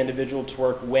freedom of the individual to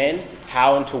work when,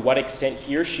 how, and to what extent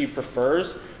he or she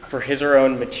prefers for his or her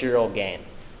own material gain.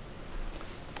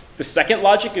 The second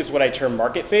logic is what I term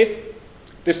market faith.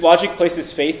 This logic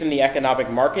places faith in the economic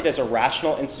market as a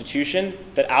rational institution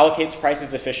that allocates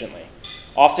prices efficiently,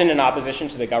 often in opposition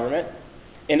to the government.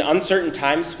 In uncertain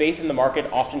times, faith in the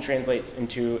market often translates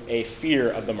into a fear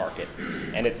of the market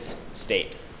and its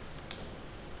state.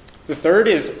 The third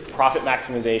is profit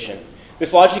maximization.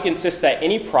 This logic insists that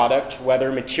any product,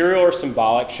 whether material or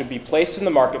symbolic, should be placed in the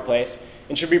marketplace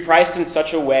and should be priced in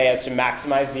such a way as to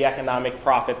maximize the economic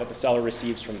profit that the seller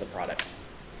receives from the product.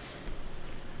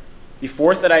 The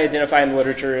fourth that I identify in the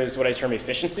literature is what I term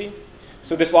efficiency.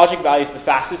 So this logic values the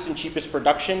fastest and cheapest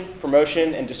production,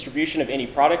 promotion, and distribution of any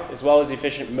product, as well as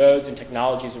efficient modes and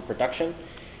technologies of production.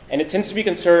 And it tends to be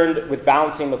concerned with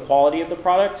balancing the quality of the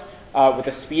product with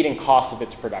the speed and cost of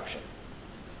its production.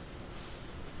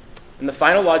 And the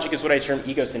final logic is what I term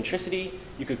egocentricity.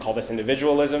 You could call this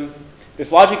individualism.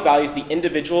 This logic values the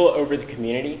individual over the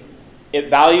community. It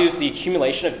values the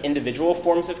accumulation of individual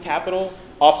forms of capital,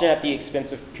 often at the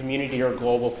expense of community or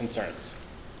global concerns.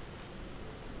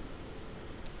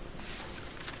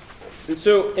 And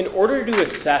so in order to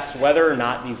assess whether or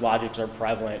not these logics are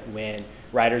prevalent when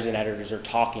writers and editors are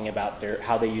talking about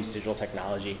how they use digital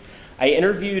technology, I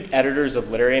interviewed editors of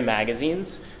literary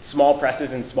magazines, small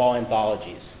presses, and small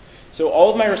anthologies. So all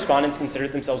of my respondents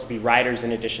considered themselves to be writers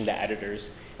in addition to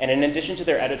editors. And in addition to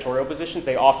their editorial positions,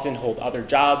 they often hold other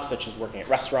jobs, such as working at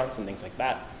restaurants and things like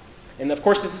that. And of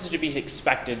course, this is to be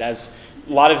expected, as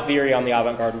a lot of theory on the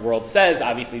avant-garde world says,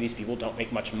 obviously these people don't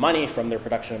make much money from their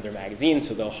production of their magazines,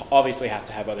 so they'll obviously have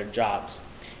to have other jobs.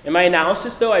 In my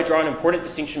analysis, though, I draw an important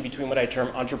distinction between what I term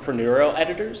entrepreneurial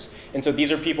editors. And so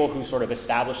these are people who sort of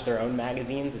established their own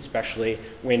magazines, especially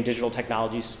when digital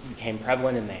technologies became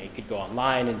prevalent and they could go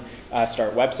online and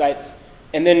start websites.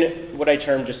 And then what I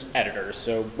term just editors.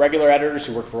 So regular editors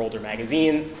who work for older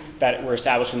magazines that were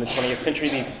established in the 20th century.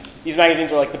 These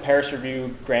magazines were like the Paris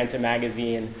Review, Granta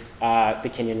Magazine,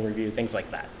 the Kenyon Review, things like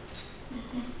that.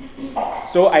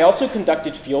 So I also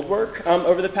conducted field work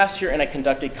over the past year, and I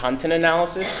conducted content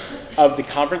analysis of the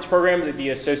conference program, the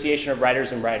Association of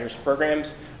Writers and Writers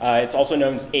Programs. It's also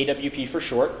known as AWP for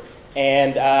short.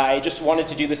 And I just wanted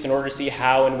to do this in order to see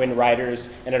how and when writers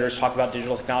and editors talk about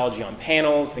digital technology on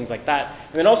panels, things like that,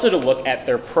 and then also to look at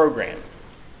their program.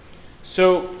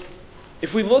 So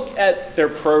if we look at their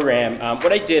program,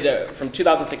 what I did from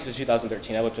 2006 to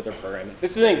 2013, I looked at their program.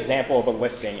 This is an example of a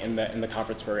listing in the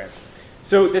conference program.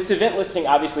 So this event listing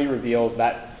obviously reveals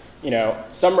that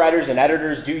some writers and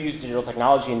editors do use digital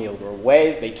technology in neoliberal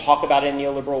ways. They talk about it in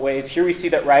neoliberal ways. Here we see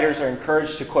that writers are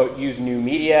encouraged to, quote, use new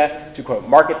media, to, quote,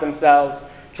 market themselves,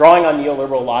 drawing on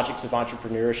neoliberal logics of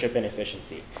entrepreneurship and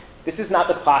efficiency. This is not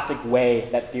the classic way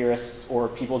that theorists or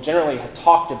people generally have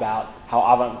talked about how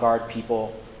avant-garde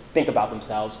people think about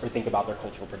themselves or think about their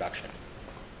cultural production.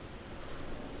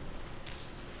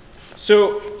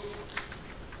 So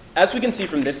as we can see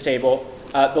from this table,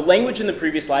 the language in the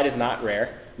previous slide is not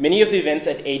rare. Many of the events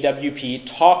at AWP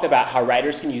talk about how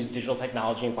writers can use digital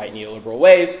technology in quite neoliberal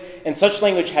ways, and such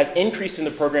language has increased in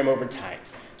the program over time.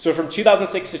 So from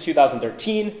 2006 to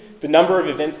 2013, the number of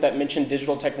events that mention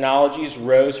digital technologies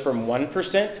rose from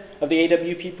 1% of the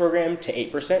AWP program to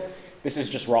 8%. This is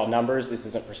just raw numbers, this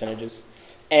isn't percentages.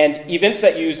 And events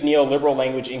that use neoliberal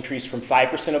language increased from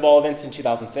 5% of all events in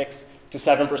 2006 to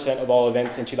 7% of all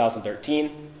events in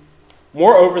 2013.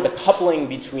 Moreover, the coupling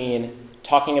between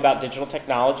talking about digital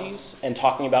technologies and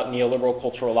talking about neoliberal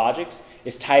cultural logics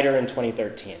is tighter in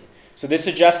 2013. So this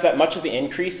suggests that much of the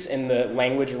increase in the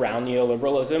language around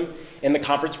neoliberalism in the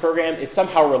conference program is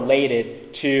somehow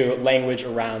related to language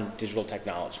around digital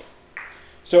technology.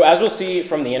 So as we'll see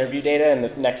from the interview data in the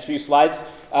next few slides,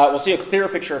 we'll see a clearer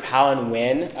picture of how and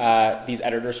when these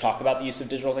editors talk about the use of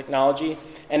digital technology.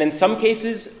 And in some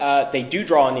cases, they do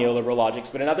draw on neoliberal logics,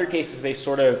 but in other cases, they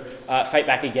sort of fight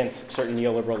back against certain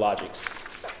neoliberal logics.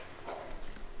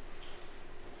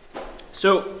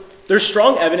 So there's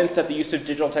strong evidence that the use of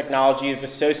digital technology is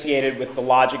associated with the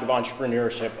logic of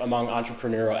entrepreneurship among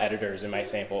entrepreneurial editors in my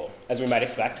sample, as we might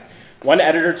expect. One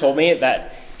editor told me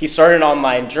that he started an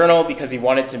online journal because he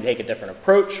wanted to take a different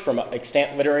approach from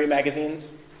extant literary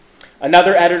magazines.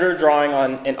 Another editor, drawing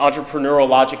on an entrepreneurial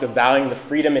logic of valuing the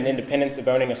freedom and independence of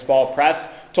owning a small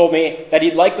press, told me that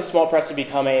he'd like the small press to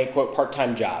become a, quote,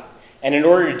 part-time job. And in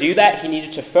order to do that, he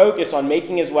needed to focus on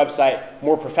making his website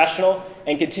more professional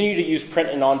and continue to use print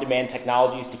and on-demand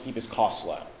technologies to keep his costs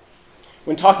low.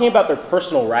 When talking about their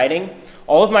personal writing,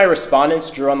 all of my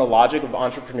respondents drew on the logic of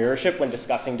entrepreneurship when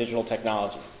discussing digital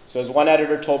technology. So as one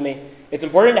editor told me, it's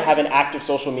important to have an active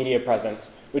social media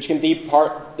presence, which can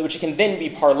then be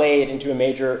parlayed into a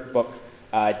major book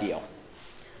deal.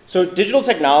 So digital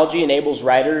technology enables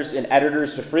writers and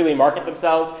editors to freely market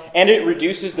themselves, and it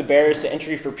reduces the barriers to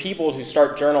entry for people who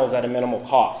start journals at a minimal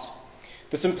cost.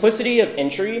 The simplicity of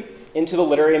entry into the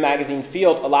literary magazine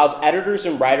field allows editors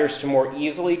and writers to more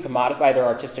easily commodify their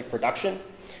artistic production,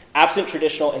 absent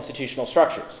traditional institutional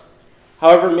structures.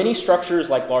 However, many structures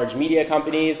like large media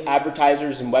companies,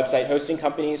 advertisers, and website hosting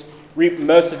companies reap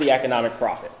most of the economic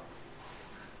profit.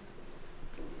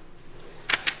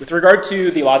 With regard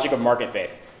to the logic of market faith,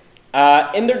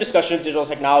 in their discussion of digital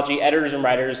technology, editors and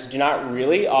writers do not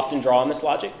really often draw on this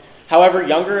logic. However,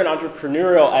 younger and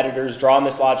entrepreneurial editors draw on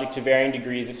this logic to varying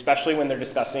degrees, especially when they're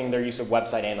discussing their use of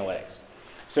website analytics.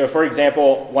 So for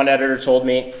example, one editor told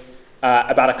me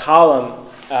about a column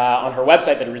on her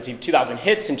website that had received 2,000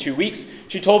 hits in 2 weeks.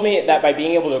 She told me that by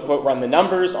being able to, quote, run the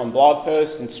numbers on blog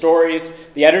posts and stories,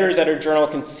 the editors at her journal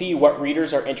can see what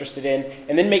readers are interested in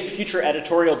and then make future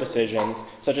editorial decisions,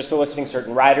 such as soliciting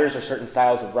certain writers or certain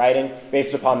styles of writing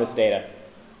based upon this data.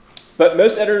 But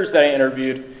most editors that I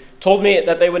interviewed told me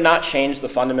that they would not change the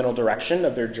fundamental direction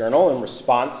of their journal in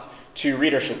response to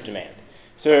readership demand.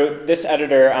 So this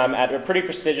editor at a pretty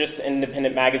prestigious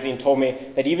independent magazine told me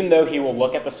that even though he will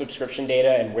look at the subscription data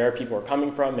and where people are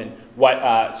coming from and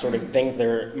what sort of things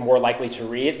they're more likely to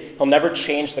read, he'll never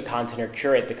change the content or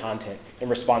curate the content in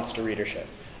response to readership.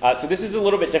 So this is a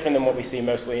little bit different than what we see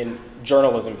mostly in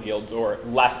journalism fields or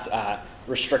less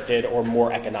restricted or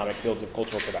more economic fields of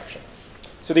cultural production.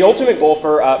 So the ultimate goal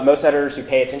for most editors who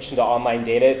pay attention to online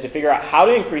data is to figure out how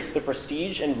to increase the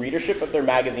prestige and readership of their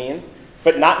magazines,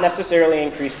 but not necessarily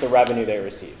increase the revenue they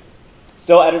receive.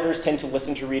 Still, editors tend to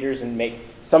listen to readers and make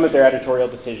some of their editorial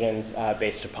decisions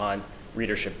based upon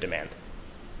readership demand.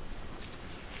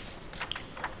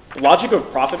 The logic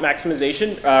of profit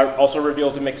maximization also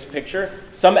reveals a mixed picture.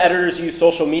 Some editors use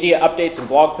social media updates and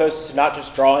blog posts to not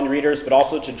just draw in readers, but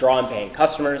also to draw in paying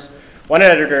customers. One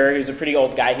editor, who's a pretty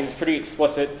old guy, he was pretty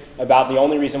explicit about the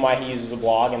only reason why he uses a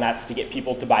blog, and that's to get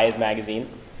people to buy his magazine.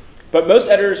 But most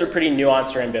editors are pretty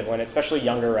nuanced or ambivalent, especially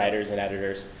younger writers and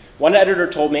editors. One editor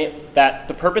told me that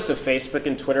the purpose of Facebook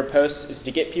and Twitter posts is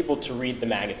to get people to read the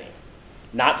magazine,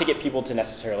 not to get people to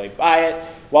necessarily buy it.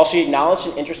 While she acknowledged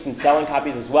an interest in selling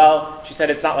copies as well, she said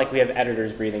it's not like we have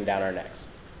editors breathing down our necks.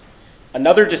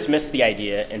 Another dismissed the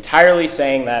idea, entirely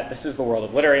saying that this is the world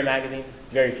of literary magazines.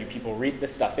 Very few people read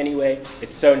this stuff anyway.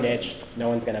 It's so niche, no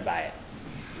one's going to buy it.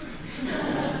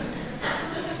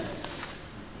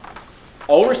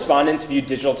 All respondents viewed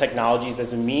digital technologies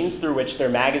as a means through which their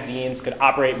magazines could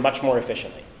operate much more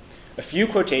efficiently. A few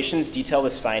quotations detail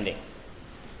this finding.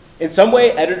 In some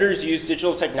way, editors use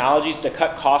digital technologies to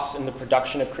cut costs in the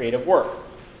production of creative work.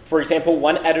 For example,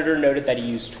 one editor noted that he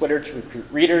used Twitter to recruit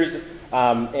readers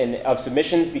of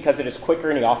submissions because it is quicker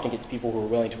and he often gets people who are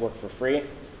willing to work for free.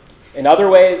 In other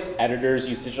ways, editors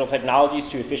use digital technologies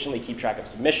to efficiently keep track of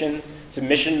submissions.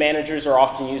 Submission managers are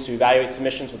often used to evaluate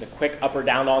submissions with a quick up or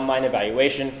down online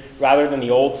evaluation rather than the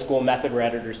old school method where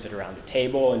editors sit around a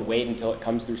table and wait until it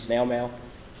comes through snail mail.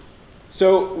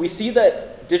 So we see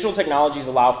that digital technologies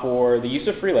allow for the use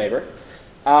of free labor,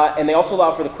 and they also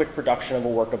allow for the quick production of a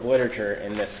work of literature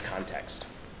in this context.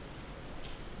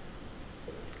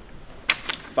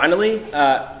 Finally,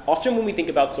 often when we think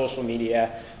about social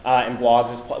media and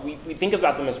blogs, we think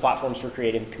about them as platforms for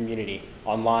creating community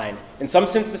online. In some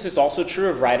sense, this is also true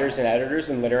of writers and editors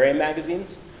in literary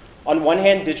magazines. On one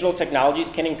hand, digital technologies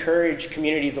can encourage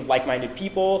communities of like-minded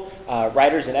people,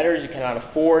 writers and editors who cannot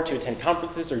afford to attend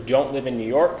conferences or don't live in New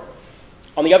York.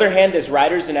 On the other hand, as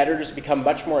writers and editors become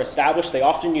much more established, they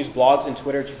often use blogs and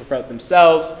Twitter to promote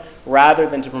themselves rather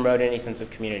than to promote any sense of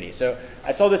community. So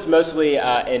I saw this mostly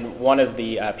in one of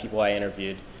the people I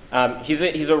interviewed. He's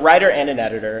a writer and an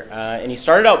editor, and he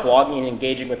started out blogging and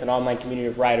engaging with an online community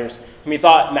of writers whom he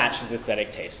thought matched his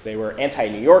aesthetic tastes. They were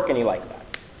anti-New York, and he liked that.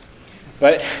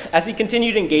 But as he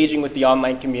continued engaging with the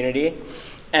online community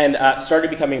and started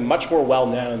becoming much more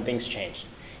well-known, things changed.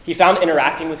 He found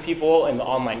interacting with people in the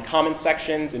online comment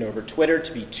sections and over Twitter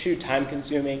to be too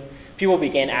time-consuming. People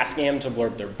began asking him to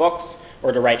blurb their books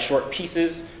or to write short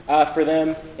pieces for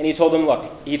them. And he told me,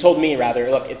 look,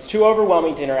 it's too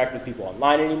overwhelming to interact with people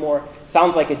online anymore.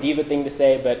 Sounds like a diva thing to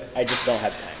say, but I just don't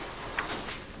have time.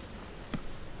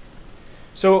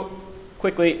 So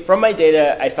quickly, from my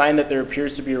data, I find that there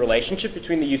appears to be a relationship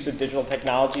between the use of digital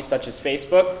technologies such as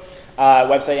Facebook,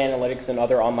 website analytics, and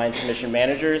other online submission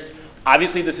managers.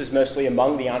 Obviously, this is mostly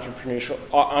among the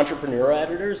entrepreneurial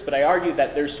editors, but I argue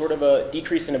that there's sort of a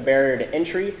decrease in a barrier to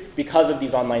entry because of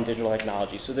these online digital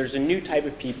technologies. So there's a new type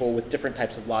of people with different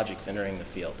types of logics entering the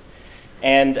field.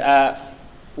 And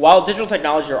while digital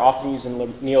technologies are often used in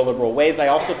neoliberal ways, I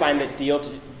also find that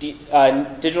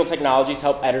digital technologies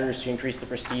help editors to increase the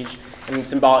prestige and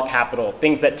symbolic capital,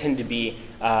 things that tend to be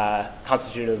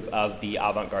constitutive of the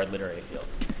avant-garde literary field.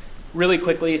 Really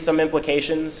quickly, some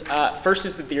implications. First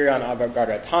is the theory on avant-garde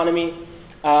autonomy.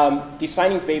 These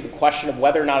findings beg the question of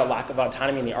whether or not a lack of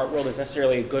autonomy in the art world is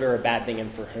necessarily a good or a bad thing and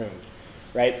for whom.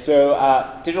 Right?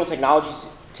 So digital technologies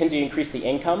tend to increase the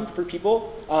income for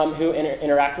people who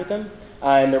interact with them.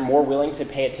 and they're more willing to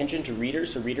pay attention to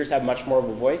readers, so readers have much more of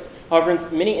a voice. However,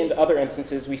 in many other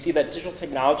instances, we see that digital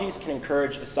technologies can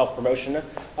encourage a self-promotion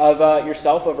of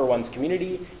yourself over one's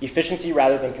community, efficiency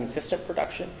rather than consistent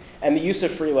production, and the use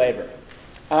of free labor.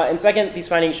 And second, these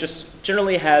findings just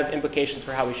generally have implications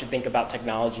for how we should think about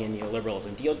technology and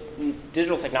neoliberalism.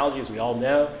 Digital technology, as we all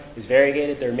know, is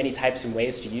variegated. There are many types and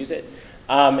ways to use it.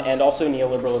 And also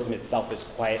neoliberalism itself is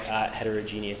quite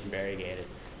heterogeneous and variegated.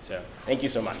 So thank you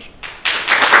so much.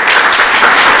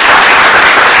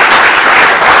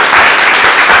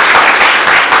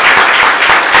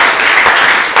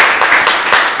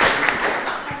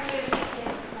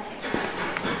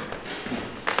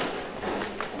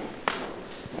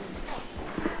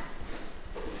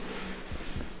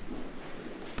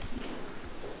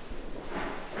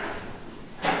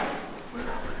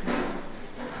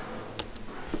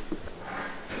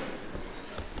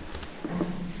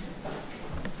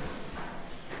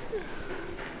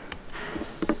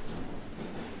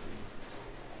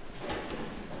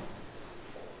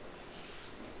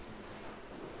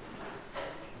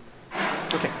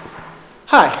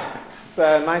 Hi, it's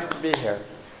nice to be here.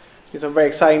 It's been some very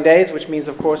exciting days, which means,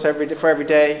 of course, for every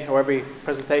day or every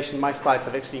presentation, my slides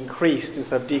have actually increased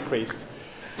instead of decreased.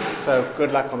 So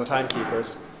good luck on the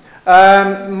timekeepers.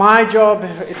 My job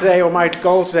today, or my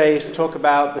goal today, is to talk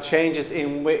about the changes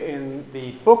in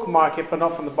the book market, but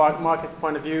not from the market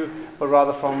point of view, but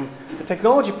rather from the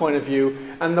technology point of view,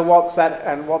 and what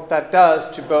that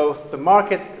does to both the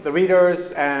market, the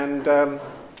readers, and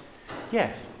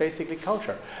yes, basically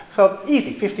culture. So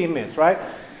easy, 15 minutes, right?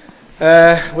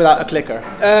 Without a clicker.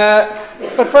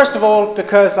 But first of all,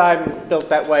 because I'm built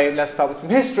that way, let's start with some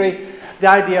history. The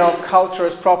idea of culture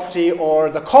as property, or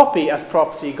the copy as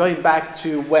property, going back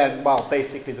to when, well,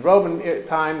 basically the Roman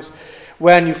times,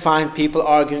 when you find people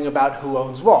arguing about who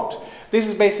owns what. This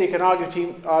is basically an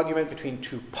argument between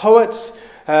two poets.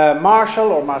 Martial,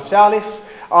 or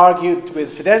Martialis, argued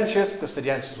with Fidentius, because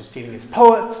Fidentius was stealing his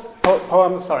poems.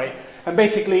 And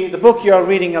basically, the book you are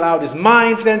reading aloud is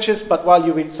mine, Fidentius, but while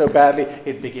you read it so badly,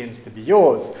 it begins to be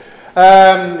yours.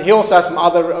 He also has some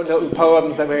other little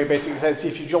poems where he basically says,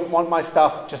 if you don't want my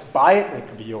stuff, just buy it, and it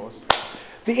can be yours.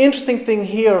 The interesting thing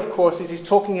here, of course, is he's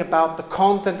talking about the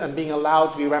content and being allowed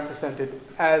to be represented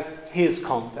as his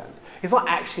content. It's not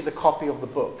actually the copy of the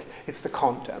book, it's the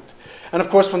content. And of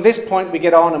course, from this point, we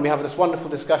get on and we have this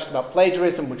wonderful discussion about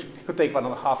plagiarism, which could take about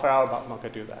another half an hour, but I'm not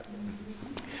going to do that.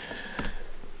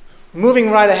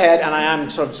 Moving right ahead, and I am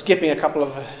sort of skipping a couple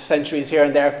of centuries here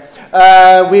and there,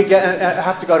 we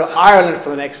have to go to Ireland for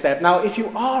the next step. Now, if you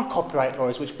are copyright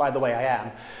lawyers, which by the way I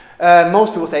am,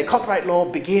 most people say copyright law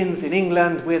begins in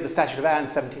England with the Statute of Anne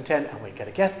 1710, and we're going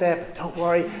to get there, but don't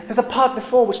worry. There's a part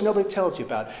before which nobody tells you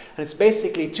about, and it's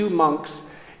basically two monks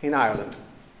in Ireland.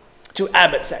 Two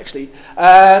abbots, actually.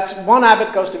 One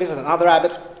abbot goes to visit another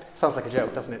abbot. Sounds like a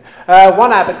joke, doesn't it?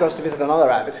 One abbot goes to visit another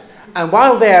abbot, and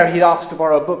while there, he asks to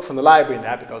borrow a book from the library, and the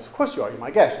abbot goes, of course you are, you're my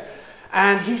guest.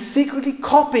 And he secretly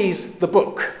copies the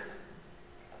book,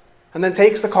 and then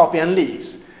takes the copy and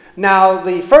leaves. Now,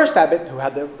 the first abbot, who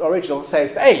had the original,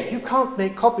 says, hey, you can't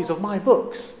make copies of my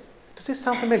books. Does this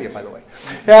sound familiar, by the way?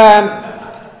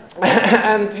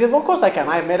 And he said, well, of course I can.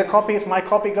 I made a copy, it's my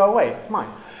copy, go away, it's mine.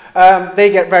 They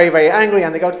get very, very angry,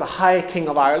 and they go to the High King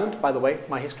of Ireland. By the way,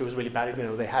 my history was really bad. You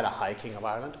know, they had a High King of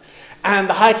Ireland. And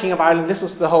the High King of Ireland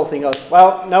listens to the whole thing, goes,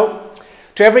 well, no,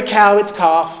 to every cow its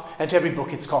calf, and to every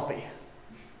book its copy.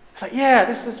 It's like,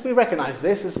 yeah, we recognize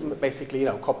this. This is basically,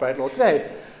 copyright law today.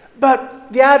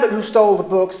 But the abbot who stole the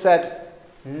book said,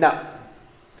 no.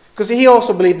 Because he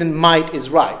also believed in might is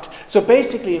right. So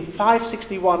basically, in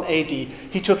 561 AD,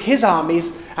 he took his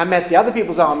armies and met the other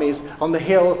people's armies on the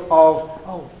hill of,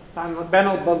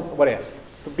 what else?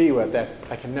 The B word there.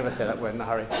 I can never say that word in a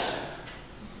hurry.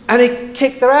 And he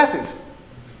kicked their asses.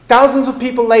 Thousands of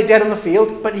people lay dead on the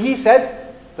field, but he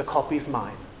said, the copy's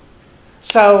mine.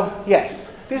 So,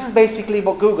 yes, this is basically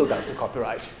what Google does to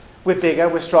copyright. We're bigger,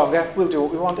 we're stronger, we'll do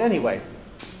what we want anyway.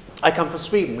 I come from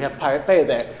Sweden, we have Pirate Bay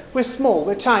there. We're small,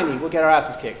 we're tiny, we'll get our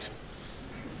asses kicked.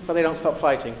 But they don't stop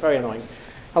fighting, very annoying.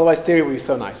 Otherwise, theory would be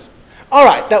so nice. All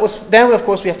right, then of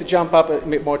course we have to jump up a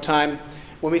bit more time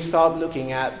when we start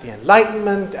looking at the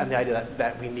Enlightenment and the idea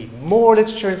that we need more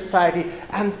literature in society,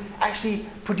 and actually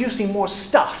producing more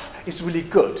stuff is really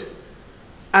good.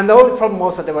 And the only problem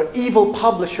was that there were evil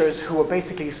publishers who were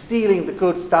basically stealing the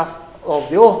good stuff of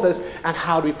the authors, and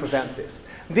how do we prevent this?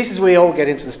 This is where we all get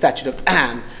into the Statute of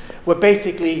Anne, where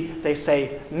basically they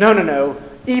say, no,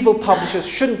 evil publishers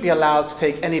shouldn't be allowed to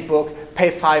take any book,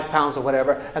 pay £5 or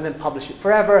whatever, and then publish it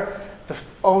forever. The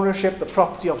ownership, the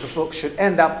property of the book should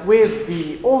end up with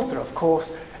the author, of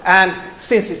course, And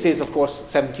since this is, of course,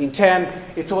 1710,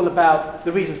 it's all about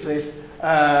the reason for this.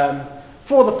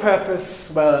 For the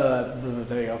purpose, well,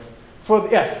 there you go.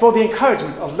 For the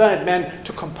encouragement of learned men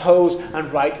to compose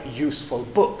and write useful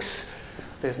books.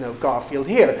 There's no Garfield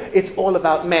here. It's all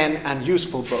about men and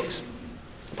useful books.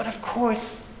 But of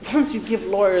course, once you give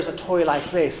lawyers a toy like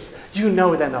this, you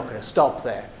know they're not going to stop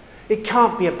there. It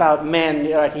can't be about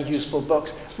men writing useful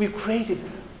books. We've created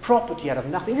property out of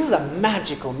nothing. This is a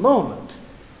magical moment.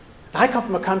 I come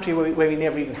from a country where we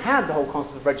never even had the whole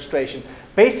concept of registration.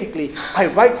 Basically, I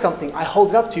write something, I hold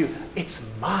it up to you, it's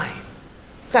mine.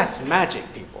 That's magic,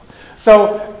 people.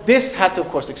 So this had to, of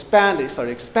course, expand. It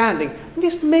started expanding. And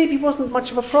this maybe wasn't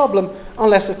much of a problem,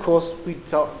 unless, of course, we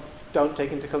don't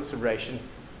take into consideration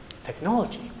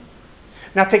technology.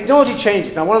 Now, technology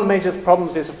changes. Now, one of the major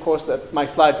problems is, of course, that my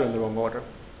slides are in the wrong order.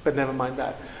 But never mind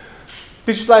that.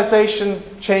 Digitalization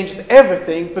changes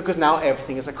everything because now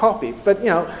everything is a copy. But, you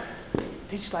know,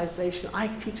 digitalization, I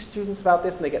teach students about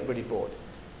this and they get really bored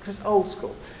because it's old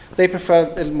school. They prefer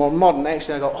a little more modern.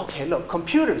 Actually, I go, okay, look,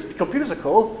 computers. The computers are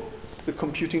cool. The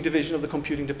computing division of the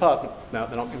computing department. No,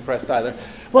 they're not impressed either.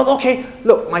 Well, okay,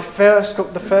 look, the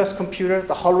first computer,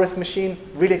 the Hollerith machine,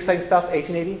 really exciting stuff,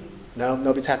 1880. No,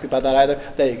 nobody's happy about that either.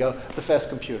 There you go, the first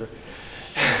computer.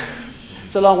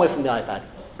 It's a long way from the iPad.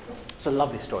 It's a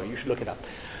lovely story. You should look it up.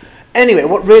 Anyway,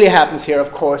 what really happens here,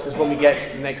 of course, is when we get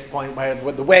to the next point where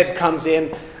the web comes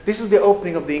in. This is the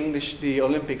opening of the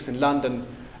Olympics in London.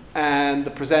 And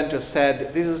the presenter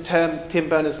said, this is a term Tim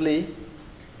Berners-Lee.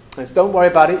 And it's, don't worry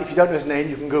about it. If you don't know his name,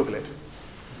 you can Google it.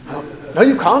 No,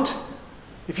 you can't.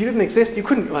 If you didn't exist, you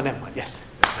couldn't. Well, never mind. Yes.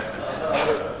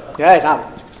 Yeah,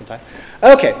 now it took some time.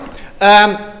 Okay.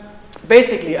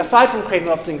 Basically, aside from creating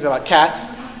a lot of things about cats,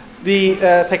 the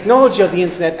technology of the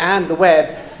internet and the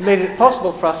web made it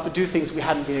possible for us to do things we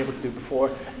hadn't been able to do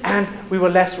before, and we were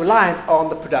less reliant on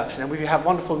the production. And we have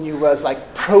wonderful new words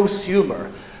like prosumer,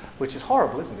 which is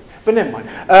horrible, isn't it? But never mind.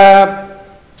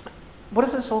 What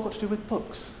has this all got to do with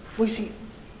books? Well, you see,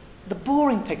 the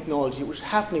boring technology which was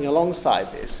happening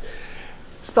alongside this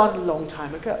started a long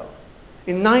time ago.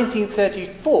 In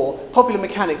 1934, Popular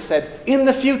Mechanics said, in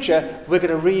the future, we're going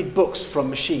to read books from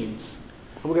machines.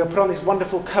 And we're going to put on these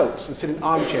wonderful coats and sit in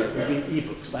armchairs and read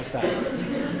e-books like that.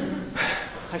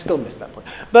 I still miss that point.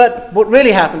 But what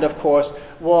really happened, of course,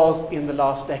 was in the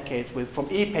last decades from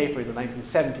e-paper in the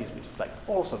 1970s, which is like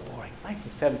also boring. It's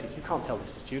 1970s. You can't tell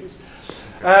this to students.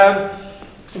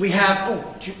 We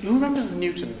have, who remembers the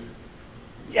Newton?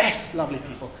 Yes, lovely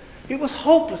people. It was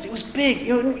hopeless. It was big.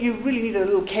 You really needed a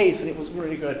little case, and it was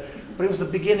really good. But it was the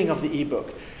beginning of the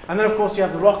e-book. And then, of course, you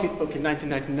have the Rocket Book in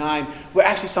 1999, where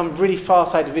actually some really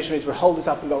far-sighted visionaries would hold this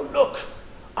up and go, look,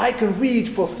 I can read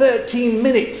for 13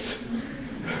 minutes.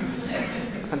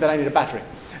 And then I need a battery.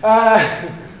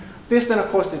 This then, of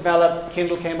course, developed.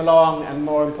 Kindle came along, and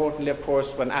more importantly, of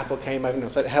course, when Apple came out and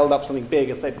held up something big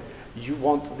and said, you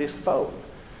want this phone.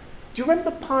 Do you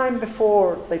remember the time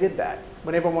before they did that,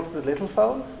 when everyone wanted the little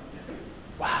phone?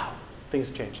 Wow, things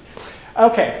changed.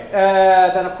 Okay,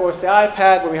 then, of course, the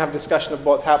iPad, where we have a discussion of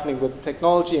what's happening with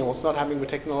technology and what's not happening with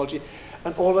technology.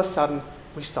 And all of a sudden,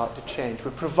 we start to change.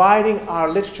 We're providing our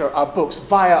literature, our books,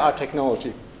 via our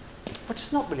technology, which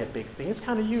is not really a big thing. It's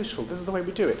kind of useful. This is the way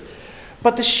we do it.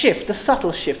 But the shift, the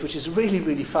subtle shift, which is really,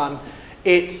 really fun,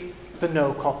 it's the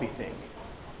no-copy thing.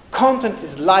 Content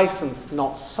is licensed,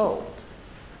 not sold.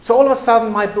 So all of a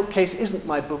sudden, my bookcase isn't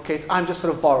my bookcase. I'm just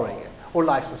sort of borrowing it or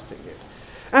licensing it.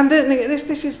 And then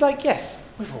this is like, yes,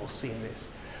 we've all seen this.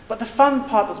 But the fun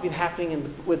part that's been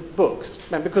happening with books,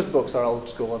 and because books are old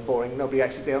school and boring, they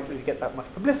don't really get that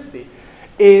much publicity,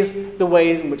 is the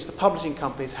ways in which the publishing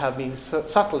companies have been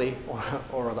subtly,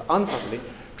 or rather unsubtly,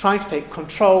 trying to take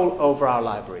control over our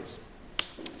libraries.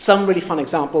 Some really fun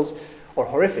examples, or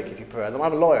horrific if you prefer them.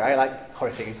 I'm a lawyer. I like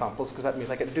horrific examples because that means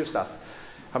I get to do stuff.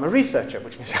 I'm a researcher,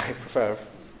 which means I prefer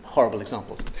horrible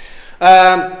examples.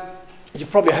 You've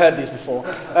probably heard these before.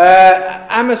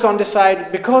 Amazon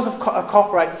decided, because of a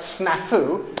copyright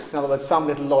snafu, in other words, some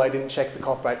little lawyer didn't check the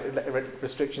copyright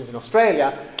restrictions in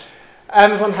Australia,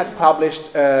 Amazon had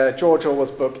published George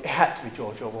Orwell's book. It had to be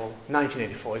George Orwell,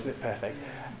 1984, isn't it perfect?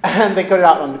 And they got it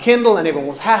out on the Kindle, and everyone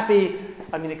was happy.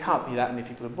 I mean, it can't be that many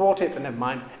people who bought it, but never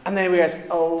mind. And they realized,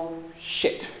 oh,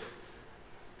 shit.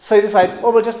 So they decided,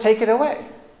 well, we'll just take it away.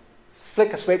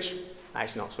 Flick a switch.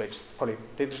 Actually, not switch. It's probably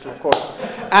digital, of course.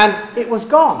 And it was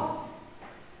gone.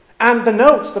 And the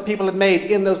notes that people had made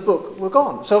in those books were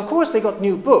gone. So, of course, they got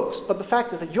new books, but the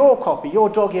fact is that your copy, your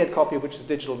dog-eared copy, which is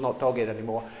digital, not dog-eared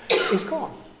anymore, is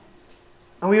gone.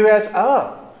 And we realized,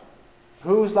 oh,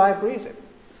 whose library is it?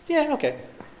 Yeah, okay.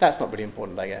 That's not really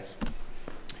important, I guess.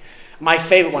 My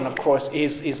favorite one, of course,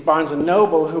 is Barnes &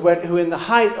 Noble, who in the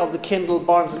height of the Kindle,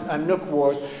 Barnes and Nook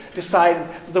wars, decided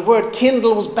the word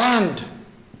Kindle was banned.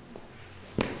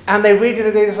 And they read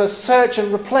it as a search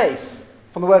and replace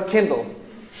from the word Kindle.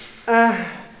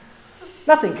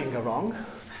 Nothing can go wrong.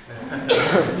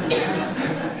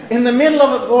 In the middle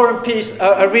of a War and Peace,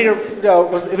 a reader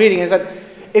was reading and said,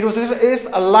 it was as if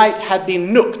a light had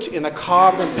been nooked in a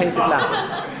carved and painted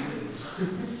lantern.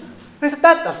 And I said,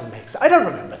 that doesn't make sense. I don't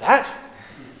remember that.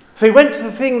 So he went to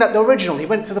the thing that the original, he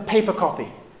went to the paper copy.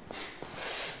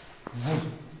 It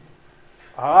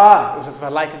was as if a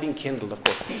light had been kindled, of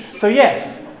course. So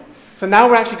yes, so now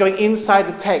we're actually going inside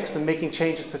the text and making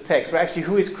changes to text. We're actually,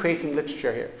 who is creating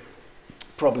literature here?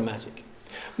 Problematic.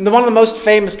 And one of the most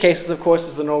famous cases, of course,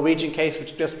 is the Norwegian case,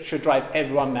 which just should drive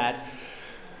everyone mad.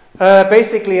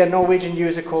 Basically, a Norwegian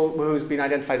user who's been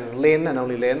identified as Lynn and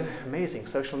only Lynn. Amazing,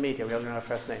 social media, we only know her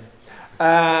first name.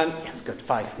 Yes, good,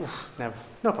 5. Oof,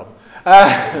 no problem.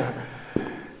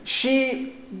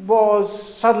 She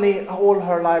was suddenly, all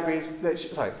her libraries,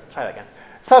 sorry, try that again.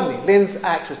 Suddenly, Lynn's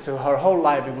access to her whole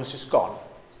library was just gone.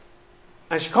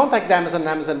 And she contacted Amazon, and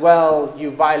Amazon said, well,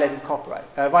 you violated copyright,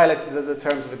 violated the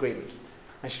terms of agreement.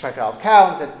 And she tried to ask how,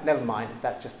 and said, never mind,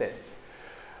 that's just it.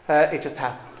 It just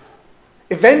happened.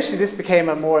 Eventually, this became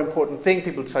a more important thing.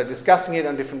 People started discussing it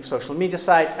on different social media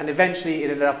sites, and eventually it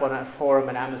ended up on a forum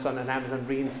at Amazon, and Amazon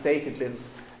reinstated Lynn's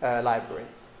library.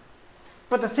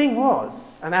 But the thing was,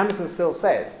 and Amazon still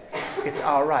says, it's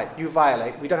our right. You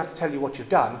violate. We don't have to tell you what you've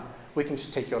done. We can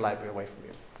just take your library away from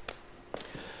you.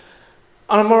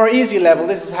 On a more easy level,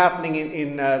 this is happening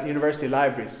in university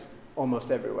libraries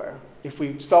almost everywhere. If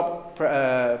we stop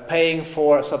paying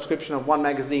for a subscription of one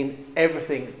magazine,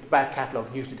 everything, the back catalogue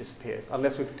usually disappears,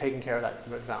 unless we've taken care of that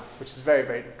in advance, which is very,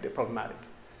 very problematic.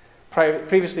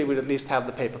 Previously, we'd at least have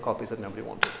the paper copies that nobody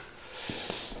wanted.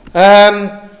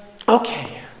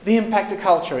 Okay, the impact of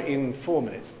culture in 4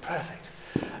 minutes. Perfect.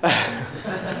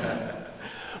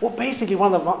 Well, basically,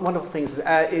 one of the wonderful things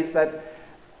is that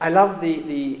I love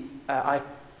the iPod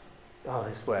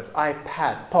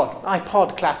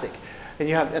Classic. And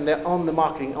you have, and on the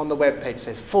marketing, on the web page,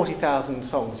 says 40,000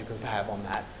 songs you can have on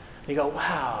that. And you go,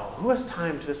 wow, who has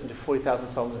time to listen to 40,000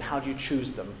 songs, and how do you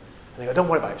choose them? And they go, don't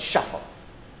worry about it, shuffle.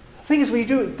 The thing is, when you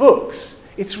do it with books,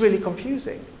 it's really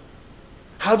confusing.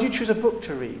 How do you choose a book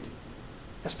to read?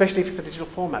 Especially if it's a digital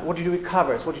format. What do you do with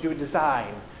covers? What do you do with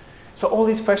design? So all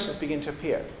these questions begin to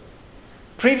appear.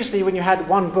 Previously, when you had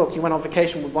one book, you went on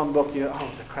vacation with one book, you know, oh,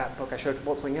 it's a crap book, I should have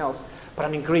bought something else. But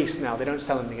I'm in Greece now, they don't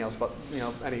sell anything else but,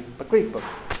 but Greek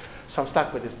books. So I'm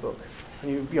stuck with this book.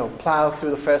 And you plow through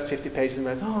the first 50 pages and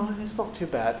realize, oh, it's not too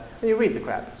bad. And you read the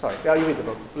crap, sorry, you read the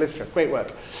book, literature, great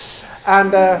work.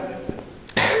 And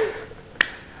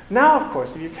now, of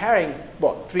course, if you're carrying,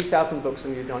 3,000 books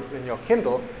in your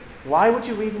Kindle, why would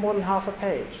you read more than half a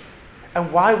page?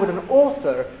 And why would an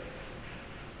author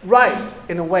write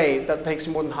in a way that takes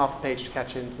you more than half a page to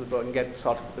catch into the book and get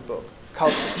started with the book?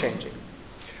 Culture's changing.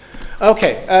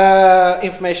 Okay,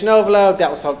 information overload, that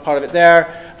was part of it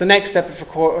there. The next step, of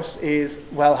course, is,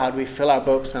 well, how do we fill our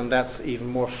books? And that's even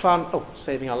more fun. Oh,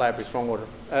 saving our libraries, wrong order.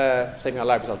 Saving our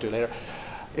libraries I'll do later,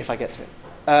 if I get to it.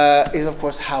 Is, of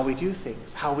course, how we do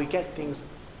things, how we get things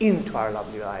into our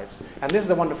lovely lives. And this is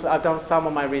a wonderful, I've done some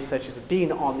of my research has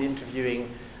been on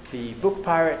interviewing the book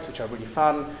pirates, which are really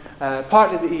fun.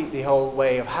 Partly the whole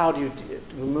way of how do you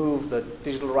remove the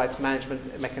digital rights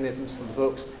management mechanisms from the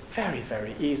books. Very,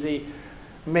 very easy.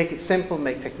 Make it simple,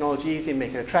 make technology easy,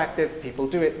 make it attractive. People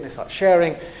do it and they start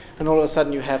sharing. And all of a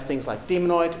sudden you have things like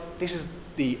Demonoid. This is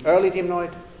the early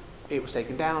Demonoid. It was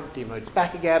taken down. Demonoid's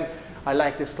back again. I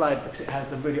like this slide because it has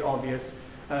the really obvious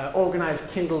organized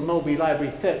Kindle Mobi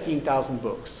library, 13,000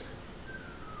 books.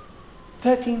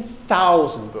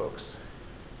 13,000 books.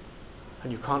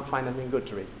 And you can't find anything good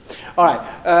to read. All right,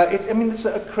 it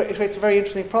creates a very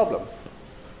interesting problem.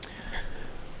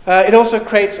 It also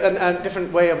creates a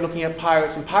different way of looking at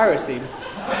pirates and piracy.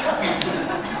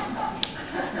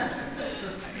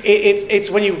 It's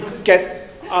when you get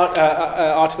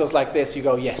articles like this, you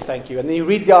go, yes, thank you. And then you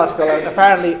read the article, and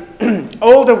apparently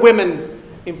older women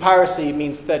in piracy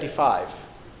means 35.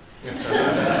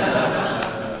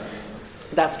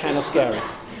 That's kind of scary.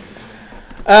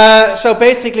 So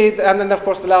basically, and then of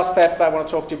course the last step that I want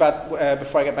to talk to you about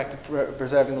before I get back to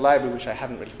preserving the library, which I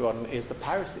haven't really forgotten, is the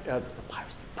privacy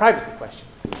question.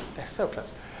 They're so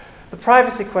close. The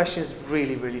privacy question is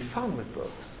really, really fun with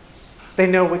books. They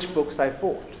know which books I've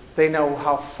bought. They know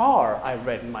how far I've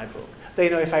read in my book. They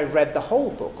know if I read the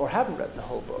whole book or haven't read the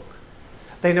whole book.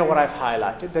 They know what I've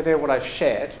highlighted. They know what I've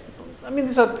shared. I mean,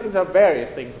 these are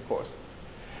various things, of course.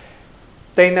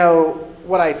 They know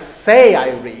what I say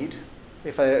I read,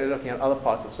 if I'm looking at other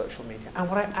parts of social media, and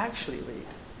what I actually read.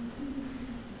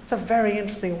 It's a very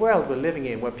interesting world we're living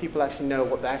in, where people actually know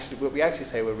what we actually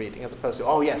say we're reading, as opposed to,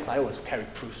 oh yes, I always carry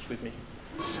Proust with me.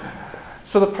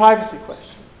 So the privacy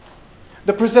question.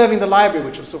 The preserving the library,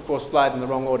 which was of course slide in the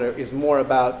wrong order, is more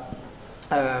about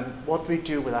what we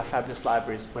do with our fabulous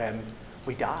libraries when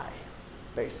we die,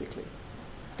 basically.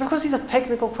 And of course, these are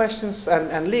technical questions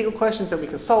and legal questions, and we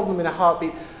can solve them in a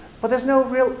heartbeat, but there's no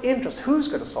real interest. Who's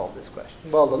going to solve this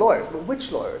question? Well, the lawyers. But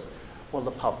which lawyers? Well,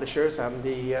 the publishers and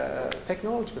the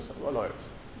technological lawyers.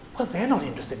 Well, they're not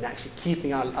interested in actually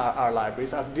keeping our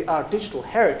libraries. Our digital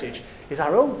heritage is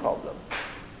our own problem.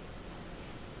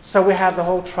 So we have the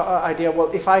whole idea, well,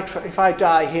 if I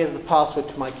die, here's the password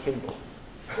to my Kindle.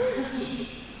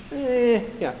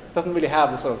 Yeah, doesn't really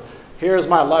have the sort of, here's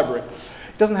my library.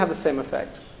 It doesn't have the same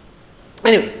effect.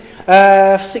 Anyway,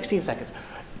 16 seconds.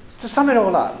 To sum it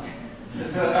all up,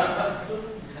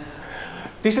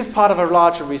 this is part of a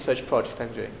larger research project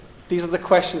I'm doing. These are the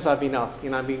questions I've been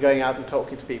asking. I've been going out and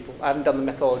talking to people. I haven't done the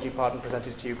methodology part and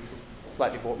presented it to you because it's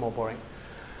slightly more boring.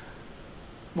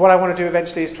 What I want to do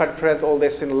eventually is try to present all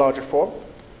this in a larger form,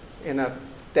 in a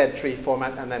dead tree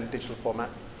format and then digital format.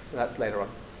 That's later on.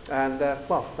 And,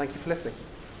 well, thank you for listening.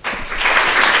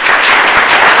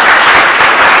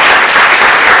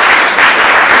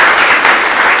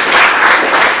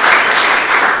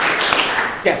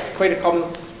 Yes, creative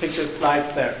commons, pictures,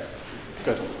 slides there.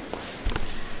 Good.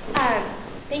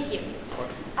 Thank you.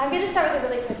 I'm going to start with a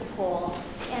really quick poll.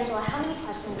 Angela, how many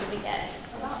questions did we get?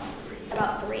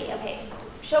 About three. Okay.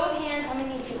 Show of hands, how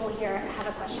many people here have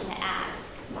a question to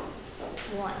ask?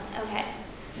 One. Okay.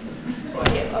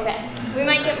 Two. Okay. We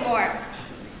might get more.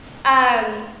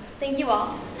 Thank you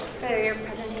all for your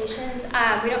presentations.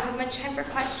 We don't have much time for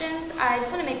questions. I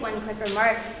just want to make one quick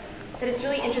remark that it's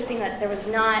really interesting that there was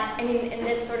not, I mean, in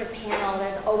this sort of panel,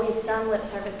 there's always some lip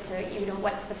service to,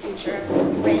 what's the future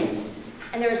of print?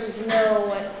 And there was just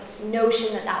no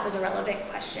notion that that was a relevant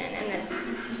question in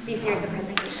these series of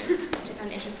presentations, which I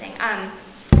found interesting. I'm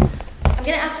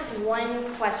going to ask just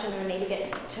one question and maybe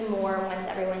get to more once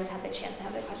everyone's had the chance to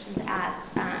have their questions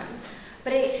asked. But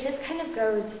this kind of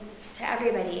goes to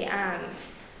everybody. I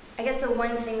guess the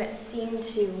one thing that seemed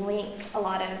to link a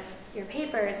lot of your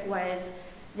papers was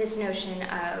this notion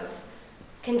of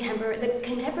the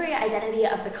contemporary identity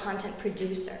of the content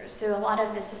producer. So a lot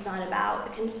of this is not about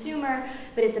the consumer,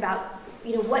 but it's about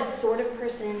what sort of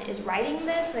person is writing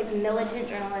this, like militant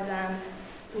journalism,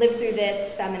 live through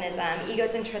this, feminism,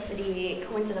 egocentricity,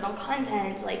 coincidental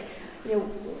content, like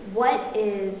what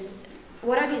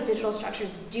are these digital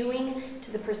structures doing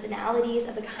to the personalities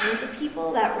of the kinds of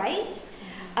people that write?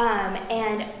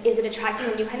 And is it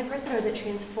attracting a new kind of person, or is it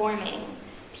transforming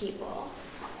people?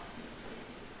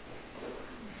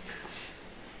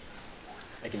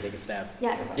 I can take a stab.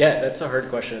 Yeah. Yeah, that's a hard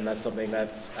question, and that's something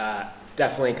that's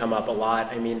definitely come up a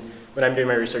lot. I mean, when I'm doing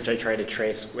my research, I try to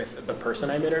trace with the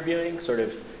person I'm interviewing, sort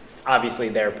of, it's obviously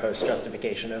their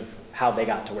post-justification of how they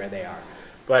got to where they are.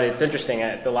 But it's interesting,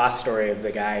 the last story of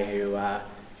the guy who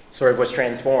sort of was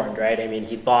transformed, right? I mean,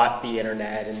 he thought the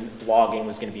internet and blogging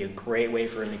was going to be a great way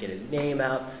for him to get his name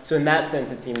out. So in that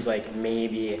sense, it seems like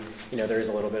maybe, there is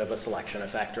a little bit of a selection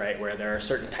effect, right? Where there are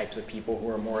certain types of people who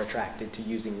are more attracted to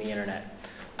using the internet.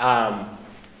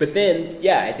 But then,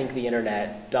 yeah, I think the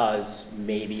internet does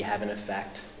maybe have an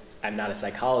effect. I'm not a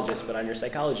psychologist, but on your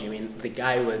psychology, I mean, the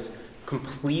guy was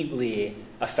completely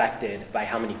affected by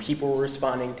how many people were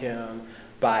responding to him,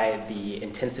 by the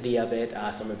intensity of it.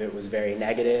 Some of it was very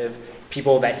negative.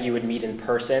 People that he would meet in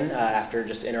person after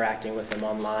just interacting with them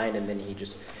online, and then he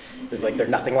just was like, they're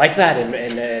nothing like that.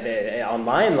 And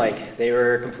online, like, they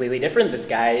were completely different. This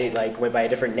guy, like, went by a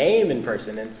different name in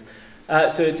person.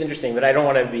 So it's interesting, but I don't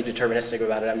want to be deterministic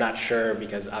about it. I'm not sure,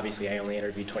 because obviously I only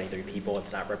interviewed 23 people.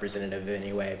 It's not representative in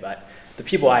any way, but the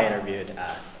people I interviewed,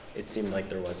 it seemed like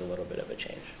there was a little bit of a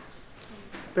change.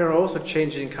 There are also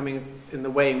changes coming in the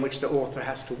way in which the author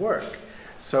has to work.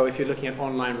 So if you're looking at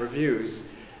online reviews,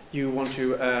 you want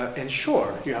to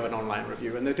ensure you have an online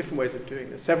review, and there are different ways of doing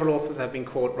this. Several authors have been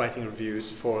caught writing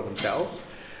reviews for themselves.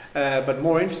 But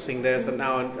more interesting, there's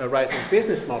now a rising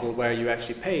business model where you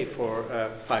actually pay for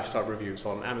 5-star reviews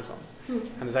on Amazon.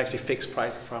 And there's actually fixed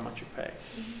prices for how much you pay.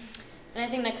 And I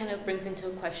think that kind of brings into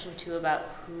a question, too, about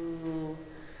who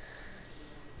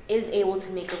is able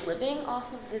to make a living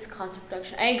off of this content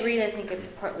production. I agree that I think it's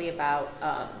partly about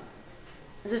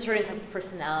there's a certain type of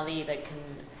personality that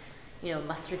can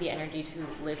muster the energy to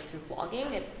live through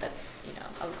blogging. That's,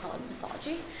 I would call it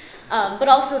mythology. But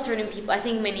also certain people, I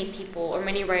think many people or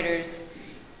many writers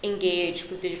engage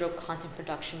with digital content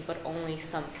production, but only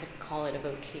some could call it a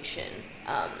vocation.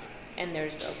 and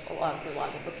there's obviously a lot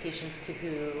of implications to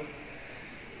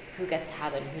who gets to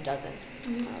have it and who doesn't. So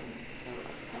I'll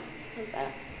also kind of close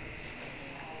that.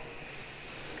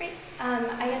 Great.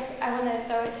 I guess I want to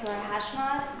throw it to our hash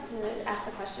mod to ask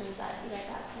the questions that you guys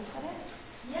asked on Twitter.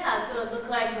 Yeah, so it looked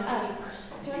like most of these questions.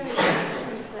 Do you want to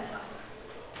make sure?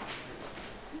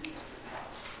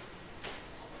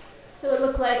 So it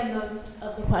looked like most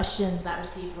of the questions that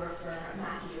received were for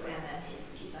Matthew and then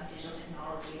his piece on digital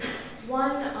technology.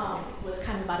 One was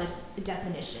kind of about a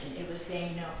definition. It was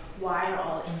saying, why are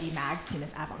all indie mags seen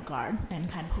as avant-garde? And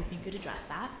kind of hoping you could address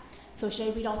that. So should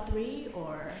I read all three,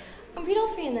 or? I'll read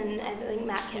all three, and then I think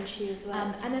Matt can choose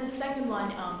one. And then the second one,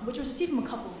 which was received from a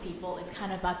couple of people, is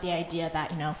kind of about the idea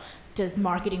that, does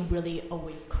marketing really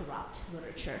always corrupt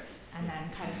literature? And then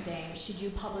kind of saying, should you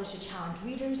publish to challenge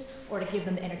readers or to give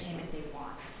them the entertainment they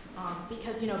want?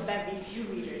 Because, very few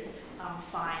readers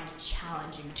find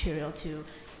challenging material to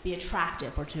be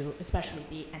attractive or to especially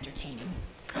be entertaining.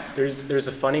 There's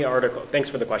a funny article. Thanks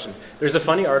for the questions. There's a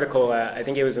funny article. I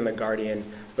think it was in the Guardian,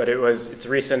 but it's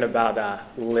recent about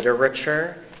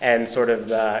literature and sort of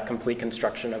the complete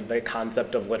construction of the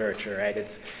concept of literature. Right?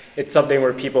 It's something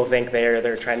where people think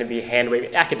they're trying to be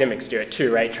hand-wavy. Academics do it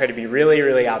too, right? Try to be really,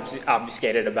 really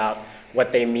obfuscated about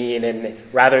what they mean, and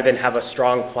rather than have a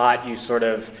strong plot, you sort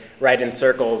of write in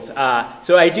circles.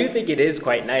 So I do think it is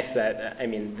quite nice that,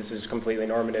 this is completely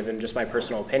normative and just my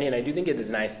personal opinion, I do think it is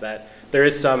nice that there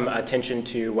is some attention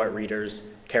to what readers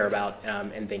care about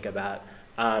and think about.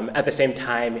 At the same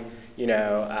time,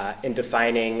 in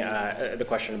defining the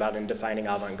question about in defining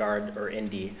avant-garde or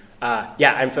indie,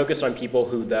 I'm focused on people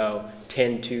who, though,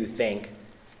 tend to think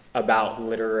about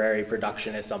literary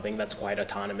production as something that's quite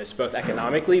autonomous, both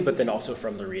economically, but then also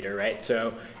from the reader, right?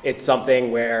 So it's something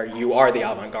where you are the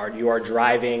avant-garde. You are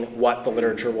driving what the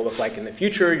literature will look like in the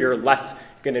future. You're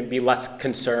going to be less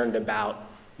concerned about,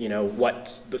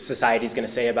 what the society's going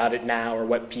to say about it now, or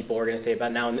what people are going to say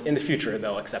about it now. In the future,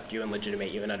 they'll accept you and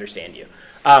legitimate you and understand you.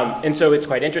 And so it's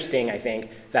quite interesting, I think,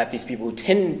 that these people who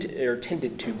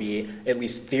tended to be, at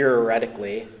least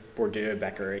theoretically, Bourdieu,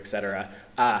 Becker, et cetera,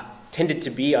 tended to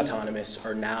be autonomous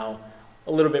are now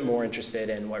a little bit more interested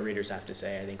in what readers have to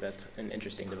say. I think that's an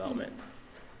interesting development.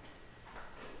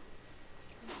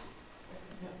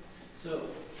 So,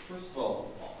 first of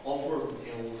all four of the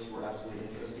panelists were absolutely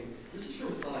interesting. This is for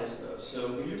Mathias, though. So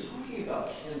when you're talking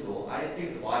about Kindle, I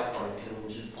think the byproduct of Kindle,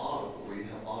 which is Audible, where you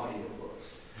have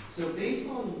audiobooks. So based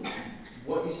on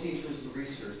what you see in terms of the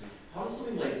research, how does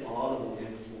something like Audible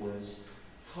influence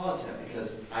content?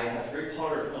 Because I have Harry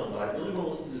Potter at home, but I really want to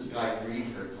listen to this guy read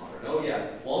Harry Potter. And oh yeah,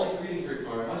 while he's reading Harry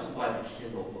Potter, I might as well buy the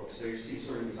Kindle book. So you see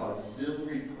sort of these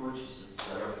auxiliary purchases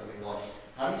that are coming along.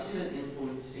 How do you see that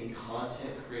influencing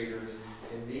content creators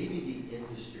and maybe the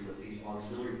industry with these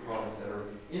auxiliary products that are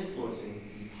influencing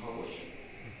e-publishing?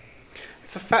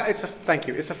 Thank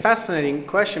you. It's a fascinating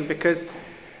question, because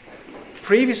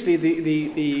previously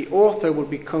the author would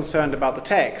be concerned about the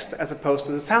text as opposed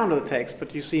to the sound of the text,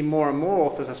 but you see more and more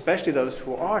authors, especially those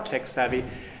who are tech savvy,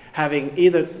 having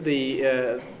either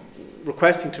the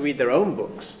requesting to read their own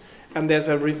books. And there's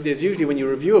usually, when you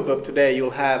review a book today,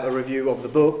 you'll have a review of the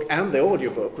book and the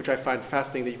audiobook, which I find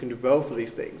fascinating that you can do both of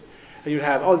these things. And you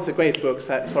have, oh, it's a great book,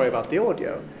 sorry about the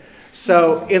audio.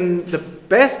 So in the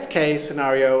best case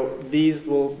scenario, these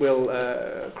will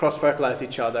cross-fertilize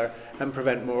each other and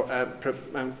prevent more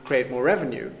and create more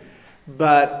revenue.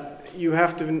 But you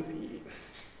have to,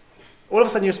 all of a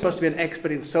sudden you're supposed to be an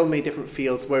expert in so many different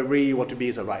fields where really you want to be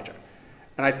as a writer.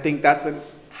 And I think that's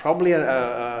probably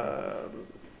a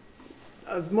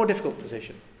more difficult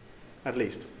position, at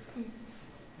least.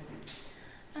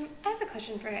 I have a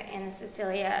question for Anna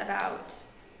Cecilia about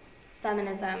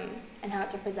feminism and how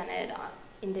it's represented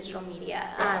in digital media.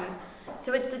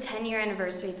 So it's the 10-year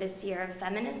anniversary this year of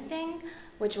Feministing,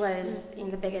 which was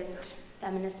the biggest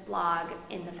feminist blog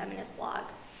in the feminist blog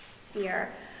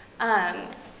sphere. And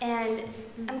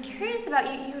I'm curious about,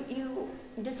 you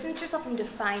distance yourself from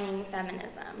defining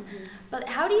feminism, but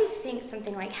how do you think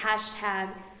something like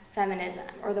 #feminism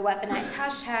or the weaponized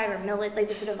hashtag or like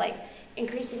the sort of like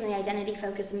increasingly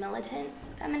identity-focused militant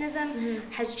feminism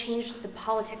has changed the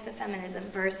politics of feminism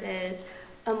versus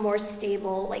a more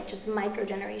stable, like just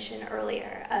micro-generation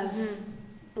earlier of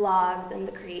blogs and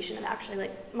the creation of actually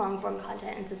like long-form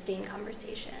content and sustained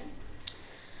conversation?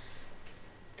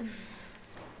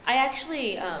 I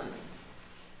actually,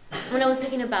 when I was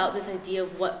thinking about this idea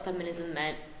of what feminism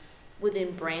meant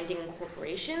within branding and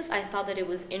corporations, I thought that it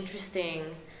was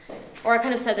interesting, or I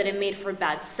kind of said that it made for a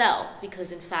bad sell,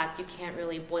 because in fact you can't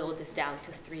really boil this down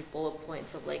to 3 bullet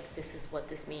points of like, this is what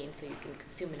this means so you can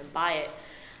consume it and buy it.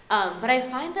 But I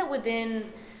find that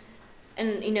within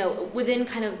and you know, within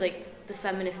kind of like the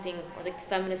feministing or like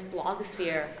feminist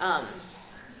blogosphere,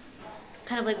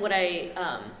 kind of like what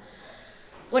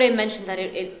I mentioned, that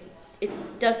it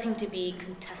does seem to be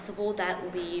contestable.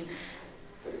 That leaves,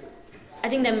 I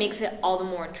think that makes it all the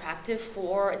more attractive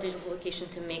for a digital publication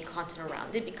to make content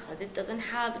around it, because it doesn't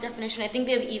have a definition. I think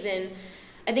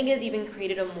it's even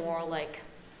created a more like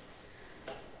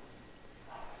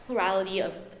plurality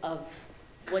of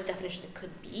what definition it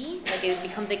could be. Like it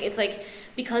becomes like, it's like,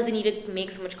 because they need to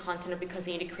make so much content or because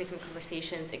they need to create some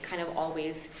conversations, it kind of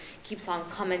always keeps on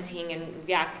commenting and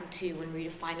reacting to and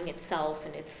redefining itself.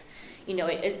 And it's, you know,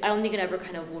 I don't think it ever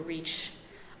kind of will reach,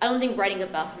 I don't think writing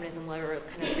about feminism will ever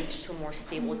kind of reach to a more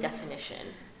stable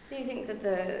definition. So you think that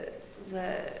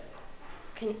the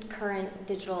current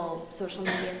digital social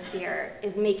media sphere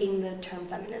is making the term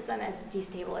feminism as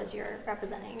destable as you're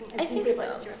representing? I think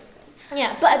so.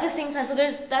 Yeah, but at the same time, so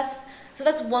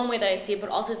that's one way that I see it, but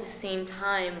also at the same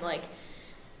time, like,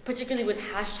 particularly with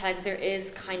hashtags, there is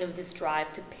kind of this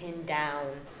drive to pin down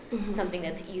something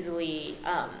that's easily,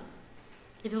 that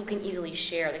people can easily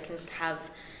share, that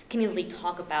can easily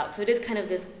talk about. So it is kind of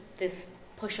this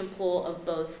push and pull of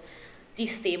both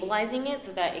destabilizing it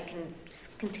so that it can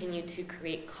continue to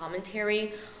create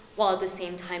commentary, while at the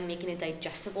same time making it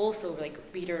digestible, so like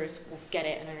readers will get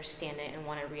it and understand it and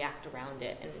want to react around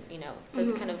it, and you know, so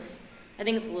it's kind of, I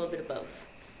think it's a little bit of both.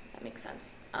 That makes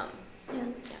sense. I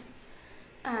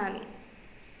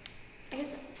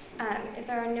guess if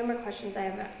there are no more questions, I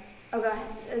have. Oh, go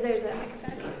ahead. There's a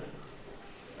microphone.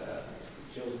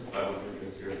 Joseph, I would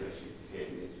consider that she's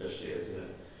engaging, especially as an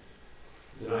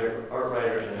art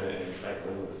writer and a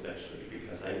psycholinguist, actually,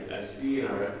 because I see in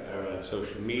our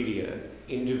social media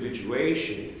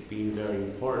individuation being very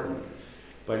important,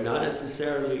 but not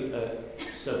necessarily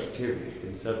subjectivity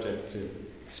and subjective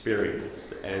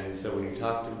experience. And so when you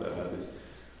talk about this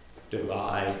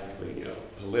divide between, you know,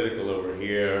 political over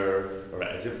here, or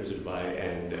as if there's a divide,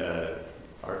 and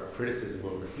art criticism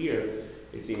over here,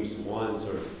 it seems to one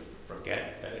sort of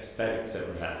forget that aesthetics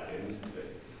ever happened.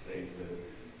 That's to say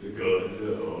the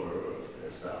good or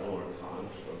Aristotle or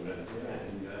Kant or whatever,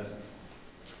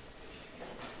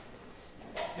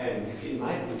 and in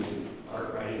my opinion,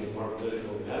 art writing is more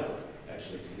political than ever,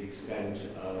 actually, to the extent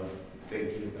of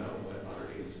thinking about what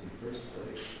art is in the first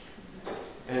place.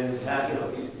 And that, you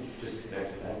know, just to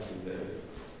connect back to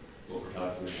what we're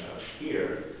talking about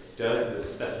here,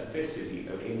 does the specificity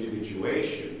of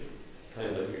individuation, kind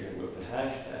of like you're talking about the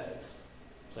hashtags,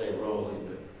 play a role in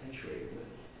the perpetuating that?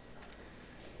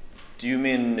 Do you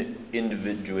mean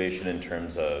individuation in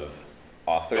terms of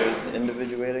authors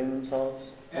individuating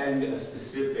themselves? And a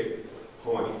specific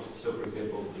point. So, for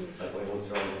example, like when I once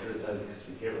started to criticize this,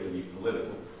 we can't really be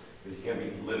political, because you can't be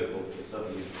political if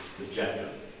something is subjective,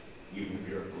 even if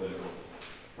you're a political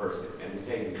person. And the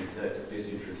same can be said to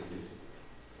disinterested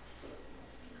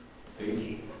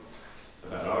thinking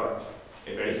about art.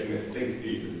 If anything, the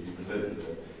Thinkpiece as he presented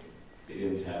them, they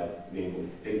didn't have namely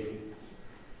thinking.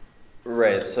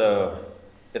 Right. So,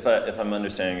 if I'm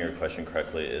understanding your question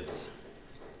correctly, it's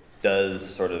does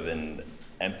sort of an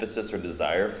emphasis or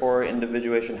desire for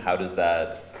individuation, how does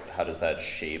that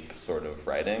shape sort of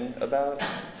writing about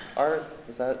art?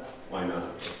 Is that? Why not?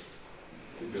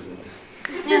 It's a good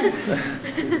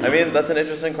one. I mean, that's an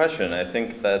interesting question. I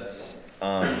think that's,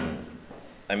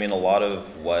 I mean, a lot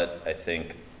of what I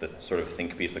think the sort of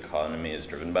Thinkpiece economy is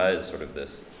driven by is sort of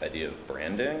this idea of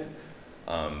branding.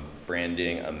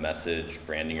 Branding a message,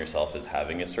 branding yourself as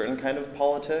having a certain kind of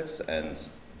politics and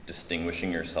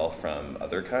distinguishing yourself from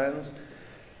other kinds.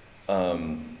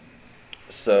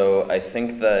 So I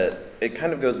think that it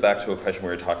kind of goes back to a question we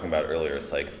were talking about earlier.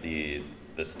 It's like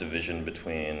this division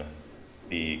between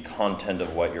the content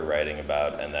of what you're writing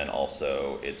about and then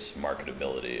also its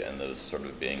marketability, and those sort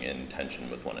of being in tension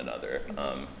with one another.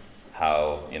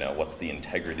 How, you know, what's the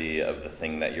integrity of the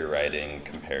thing that you're writing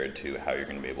compared to how you're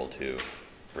going to be able to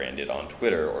brand it on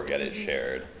Twitter or get it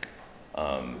shared.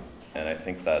 And I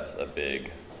think that's a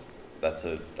big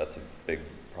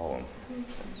problem.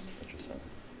 That's interesting.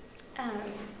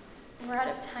 We're out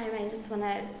of time. I just want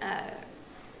to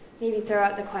maybe throw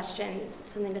out the question,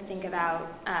 something to think about.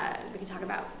 We can talk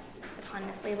about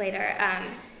autonomously later.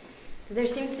 There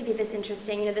seems to be this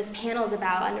interesting, this panel's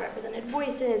about underrepresented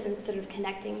voices and sort of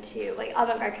connecting to like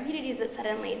avant-garde communities, but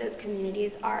suddenly those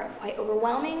communities are quite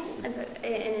overwhelming in ways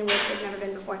they've never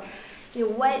been before.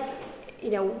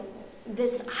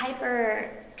 This hyper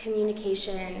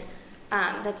communication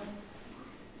that's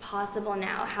possible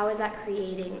now, how is that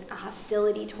creating a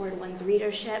hostility toward one's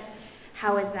readership?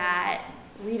 How is that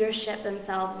readership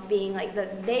themselves being like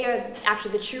they are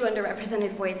actually the true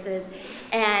underrepresented voices,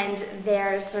 and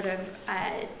their sort of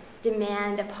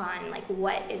demand upon like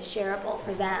what is shareable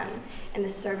for them and the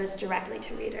service directly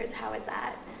to readers. How is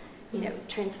that,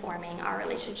 transforming our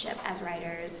relationship as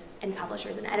writers and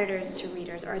publishers and editors to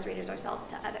readers, or as readers ourselves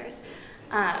to others?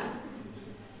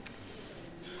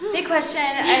 Big question.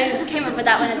 I just came up with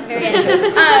that one at the very end.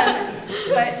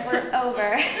 But we're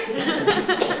over.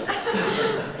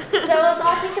 So let's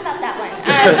all think about that one.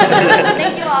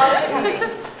 Thank you all.